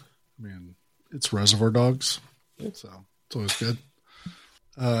 It's Reservoir Dogs. So it's always good.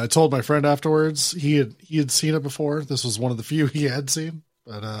 I told my friend afterwards, he had seen it before. This was one of the few he had seen.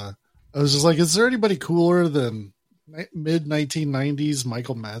 But I was just like, is there anybody cooler than mid-1990s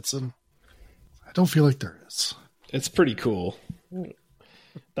Michael Madsen? I don't feel like there is. It's pretty cool.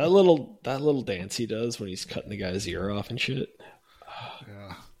 That little dance he does when he's cutting the guy's ear off and shit.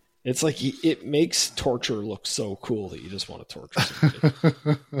 Yeah. It's it makes torture look so cool that you just want to torture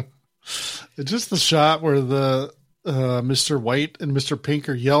somebody. It's just the shot where the Mr. White and Mr. Pink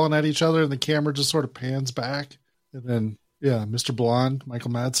are yelling at each other and the camera just sort of pans back. And then, Mr. Blonde,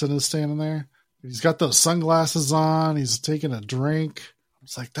 Michael Madsen, is standing there. He's got those sunglasses on. He's taking a drink.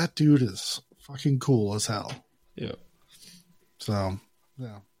 It's like, that dude is fucking cool as hell. Yeah. So,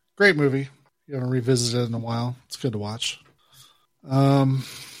 yeah. Great movie. You haven't revisited it in a while. It's good to watch. And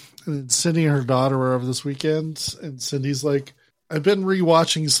Cindy and her daughter were over this weekend, and Cindy's like, I've been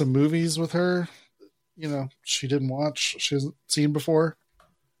rewatching some movies with her. She hasn't seen before.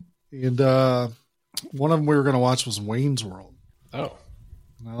 And one of them we were going to watch was Wayne's World. Oh.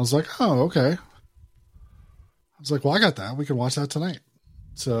 And I was like, oh, okay. was like, well, I got that. We can watch that tonight.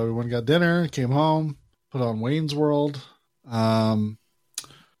 So we went and got dinner, came home, put on Wayne's World.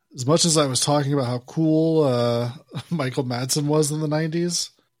 As much as I was talking about how cool Michael Madsen was in the 90s,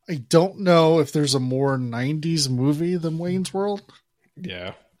 I don't know if there's a more 90s movie than Wayne's World.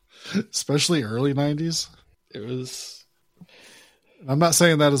 Yeah. Especially early 90s. It was... I'm not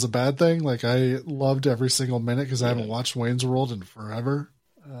saying that is a bad thing. Like, I loved every single minute because I haven't watched Wayne's World in forever.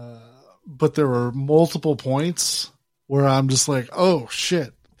 But there were multiple points where I'm just like, oh,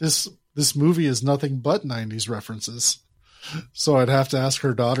 shit, this movie is nothing but 90s references. So I'd have to ask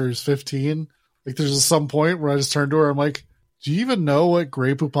her daughter, who's 15. Like, there's some point where I just turned to her. I'm like, do you even know what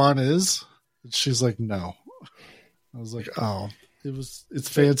Grey Poupon is? And she's like, no. I was like, oh, it's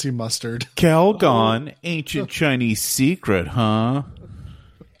fancy mustard. Calgon, ancient Chinese secret, huh?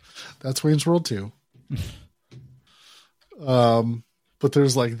 That's Wayne's World too. But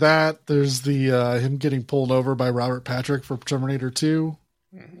there's like that. There's the him getting pulled over by Robert Patrick for Terminator 2.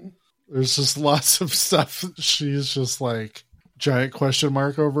 Mm-hmm. There's just lots of stuff. She's just like giant question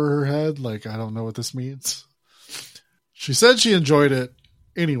mark over her head. Like, I don't know what this means. She said she enjoyed it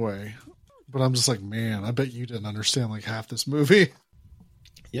anyway, but I'm just like, man, I bet you didn't understand like half this movie.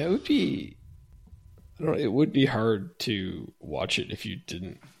 Yeah, it would be, I don't know, it would be hard to watch it if you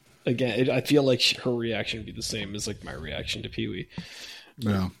didn't. Again, I feel like her reaction would be the same as like my reaction to Pee-wee.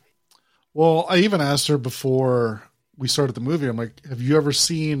 Yeah. Well, I even asked her before we started the movie, I'm like, have you ever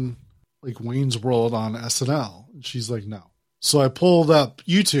seen like Wayne's World on SNL? And she's like, no. So I pulled up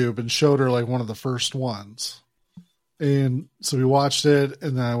YouTube and showed her like one of the first ones. And so we watched it,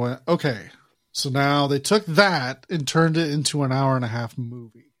 and then I went, okay. So now they took that and turned it into an hour-and-a-half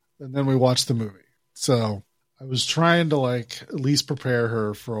movie. And then we watched the movie. So I was trying to like at least prepare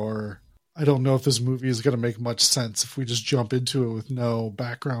her for, I don't know if this movie is going to make much sense if we just jump into it with no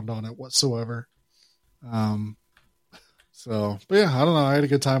background on it whatsoever. So, but yeah, I don't know. I had a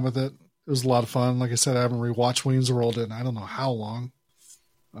good time with it. It was a lot of fun. Like I said, I haven't rewatched Wayne's World in I don't know how long.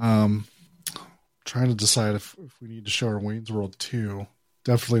 Trying to decide if we need to show her Wayne's World 2.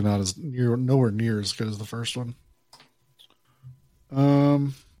 Definitely nowhere near as good as the first one.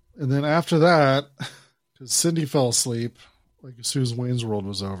 And then after that, because Cindy fell asleep, like as soon as Wayne's World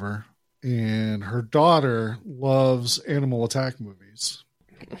was over, and her daughter loves animal attack movies.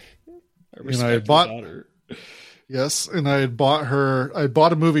 I had bought daughter. Yes, and I bought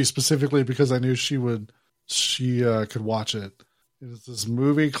a movie specifically because I knew she could watch it. It's this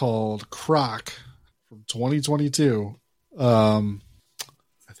movie called Croc from 2022.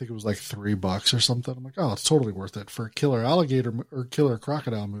 I think it was like $3 or something. I'm like, oh, it's totally worth it for a killer alligator or killer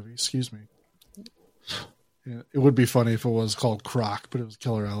crocodile movie. Excuse me. Yeah, it would be funny if it was called Croc, but it was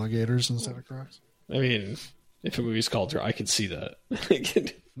killer alligators instead of crocs. I mean, if a movie's called I could see that.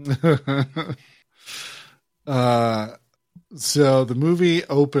 So the movie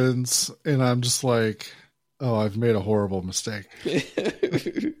opens, and I'm just like, oh, I've made a horrible mistake.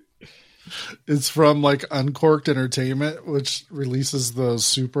 It's from like Uncorked Entertainment, which releases those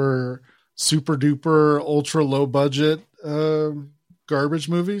super duper ultra low budget garbage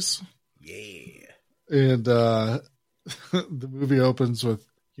movies. Yeah. And the movie opens with,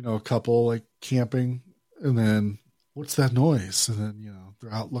 a couple like camping, and then what's that noise? And then,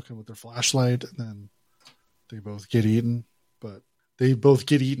 they're out looking with their flashlight, and then they both get eaten, but they both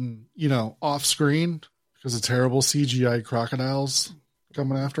get eaten, off screen because of terrible CGI crocodiles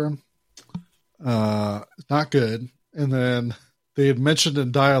coming after them. Not good. And then they had mentioned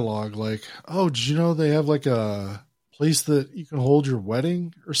in dialogue, like, oh, did you know they have like a place that you can hold your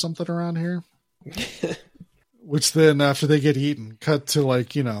wedding or something around here? Which then after they get eaten, cut to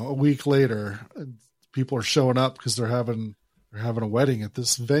like, a week later, and people are showing up because they're having a wedding at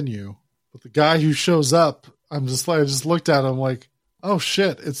this venue. But the guy who shows up, I just looked at him like, oh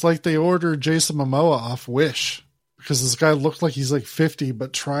shit, it's like they ordered Jason Momoa off Wish. Because this guy looked like he's like 50,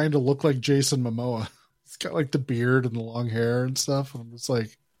 but trying to look like Jason Momoa. He's got like the beard and the long hair and stuff. And I'm just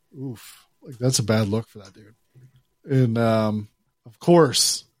like, oof, like that's a bad look for that dude. And of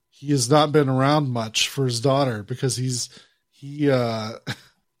course, he has not been around much for his daughter because he's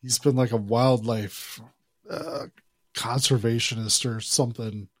been like a wildlife conservationist or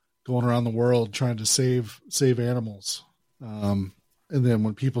something, going around the world trying to save animals. And then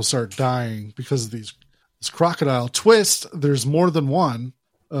when people start dying because of this crocodile twist, there's more than one.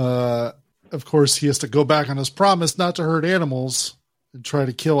 Of course, he has to go back on his promise not to hurt animals and try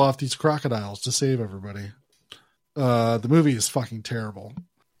to kill off these crocodiles to save everybody. The movie is fucking terrible.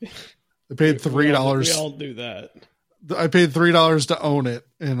 I paid $3. We all do that. I paid $3 to own it,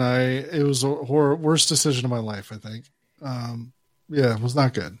 and it was the worst decision of my life, I think. Yeah, it was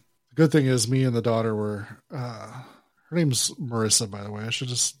not good. The good thing is me and the daughter were, her name's Marissa, by the way. I should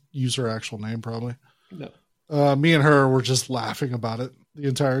just use her actual name probably. No. Me and her were just laughing about it the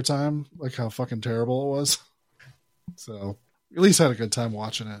entire time, like how fucking terrible it was. So at least had a good time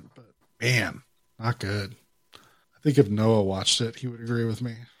watching it, but man, not good. I think if Noah watched it, he would agree with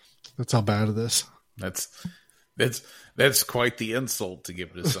me. That's how bad it is. That's quite the insult to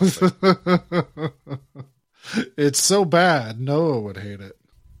give to something. It's so bad, Noah would hate it.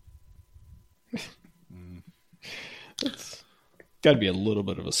 It's got to be a little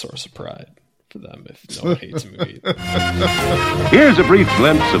bit of a source of pride for them if Noah hates a movie. Here's a brief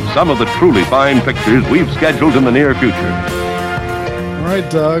glimpse of some of the truly fine pictures we've scheduled in the near future. All right,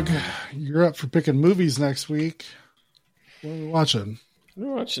 Doug, you're up for picking movies next week. What are we watching?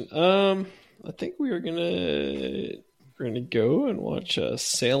 We're watching. I think we're gonna go and watch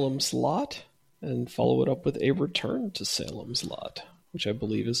Salem's Lot and follow it up with A Return to Salem's Lot, which I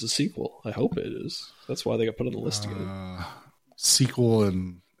believe is a sequel. I hope it is. That's why they got put on the list again. Sequel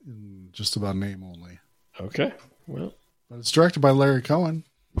in just about name only. Okay, well, but it's directed by Larry Cohen.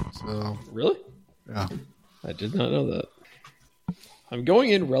 So really, yeah, I did not know that. I'm going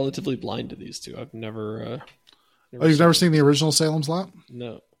in relatively blind to these two. I've never. You've never seen the original Salem's Lot?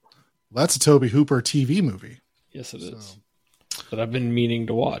 No. Well, that's a Tobe Hooper TV movie. Yes, it is. That I've been meaning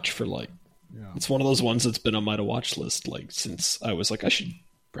to watch for it's one of those ones that's been on my to watch list since I was like, I should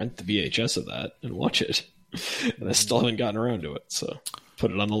rent the VHS of that and watch it. And I still haven't gotten around to it, so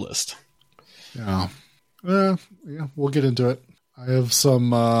put it on the list. Yeah. Yeah, we'll get into it. I have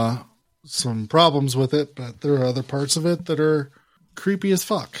some problems with it, but there are other parts of it that are creepy as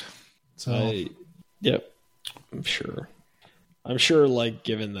fuck. So yep. I'm sure,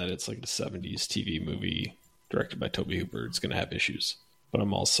 given that it's like a 70s TV movie directed by Tobe Hooper, it's going to have issues. But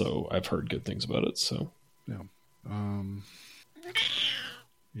I've heard good things about it, so. Yeah.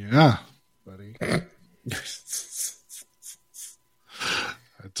 Yeah, buddy. I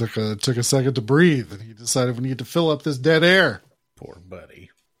took a second to breathe, and he decided we need to fill up this dead air. Poor buddy.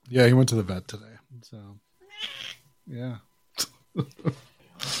 Yeah, he went to the vet today. So, yeah.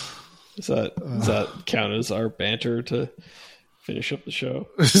 Does that count as our banter to finish up the show?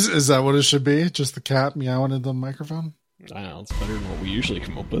 Is that what it should be? Just the cat meowing into the microphone? I don't know, it's better than what we usually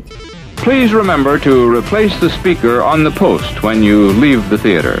come up with. Please remember to replace the speaker on the post when you leave the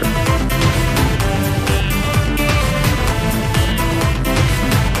theater.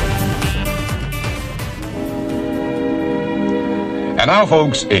 And now,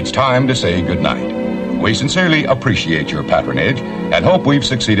 folks, it's time to say goodnight. We sincerely appreciate your patronage and hope we've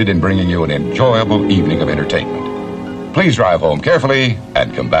succeeded in bringing you an enjoyable evening of entertainment. Please drive home carefully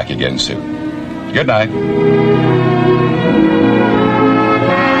and come back again soon. Good night.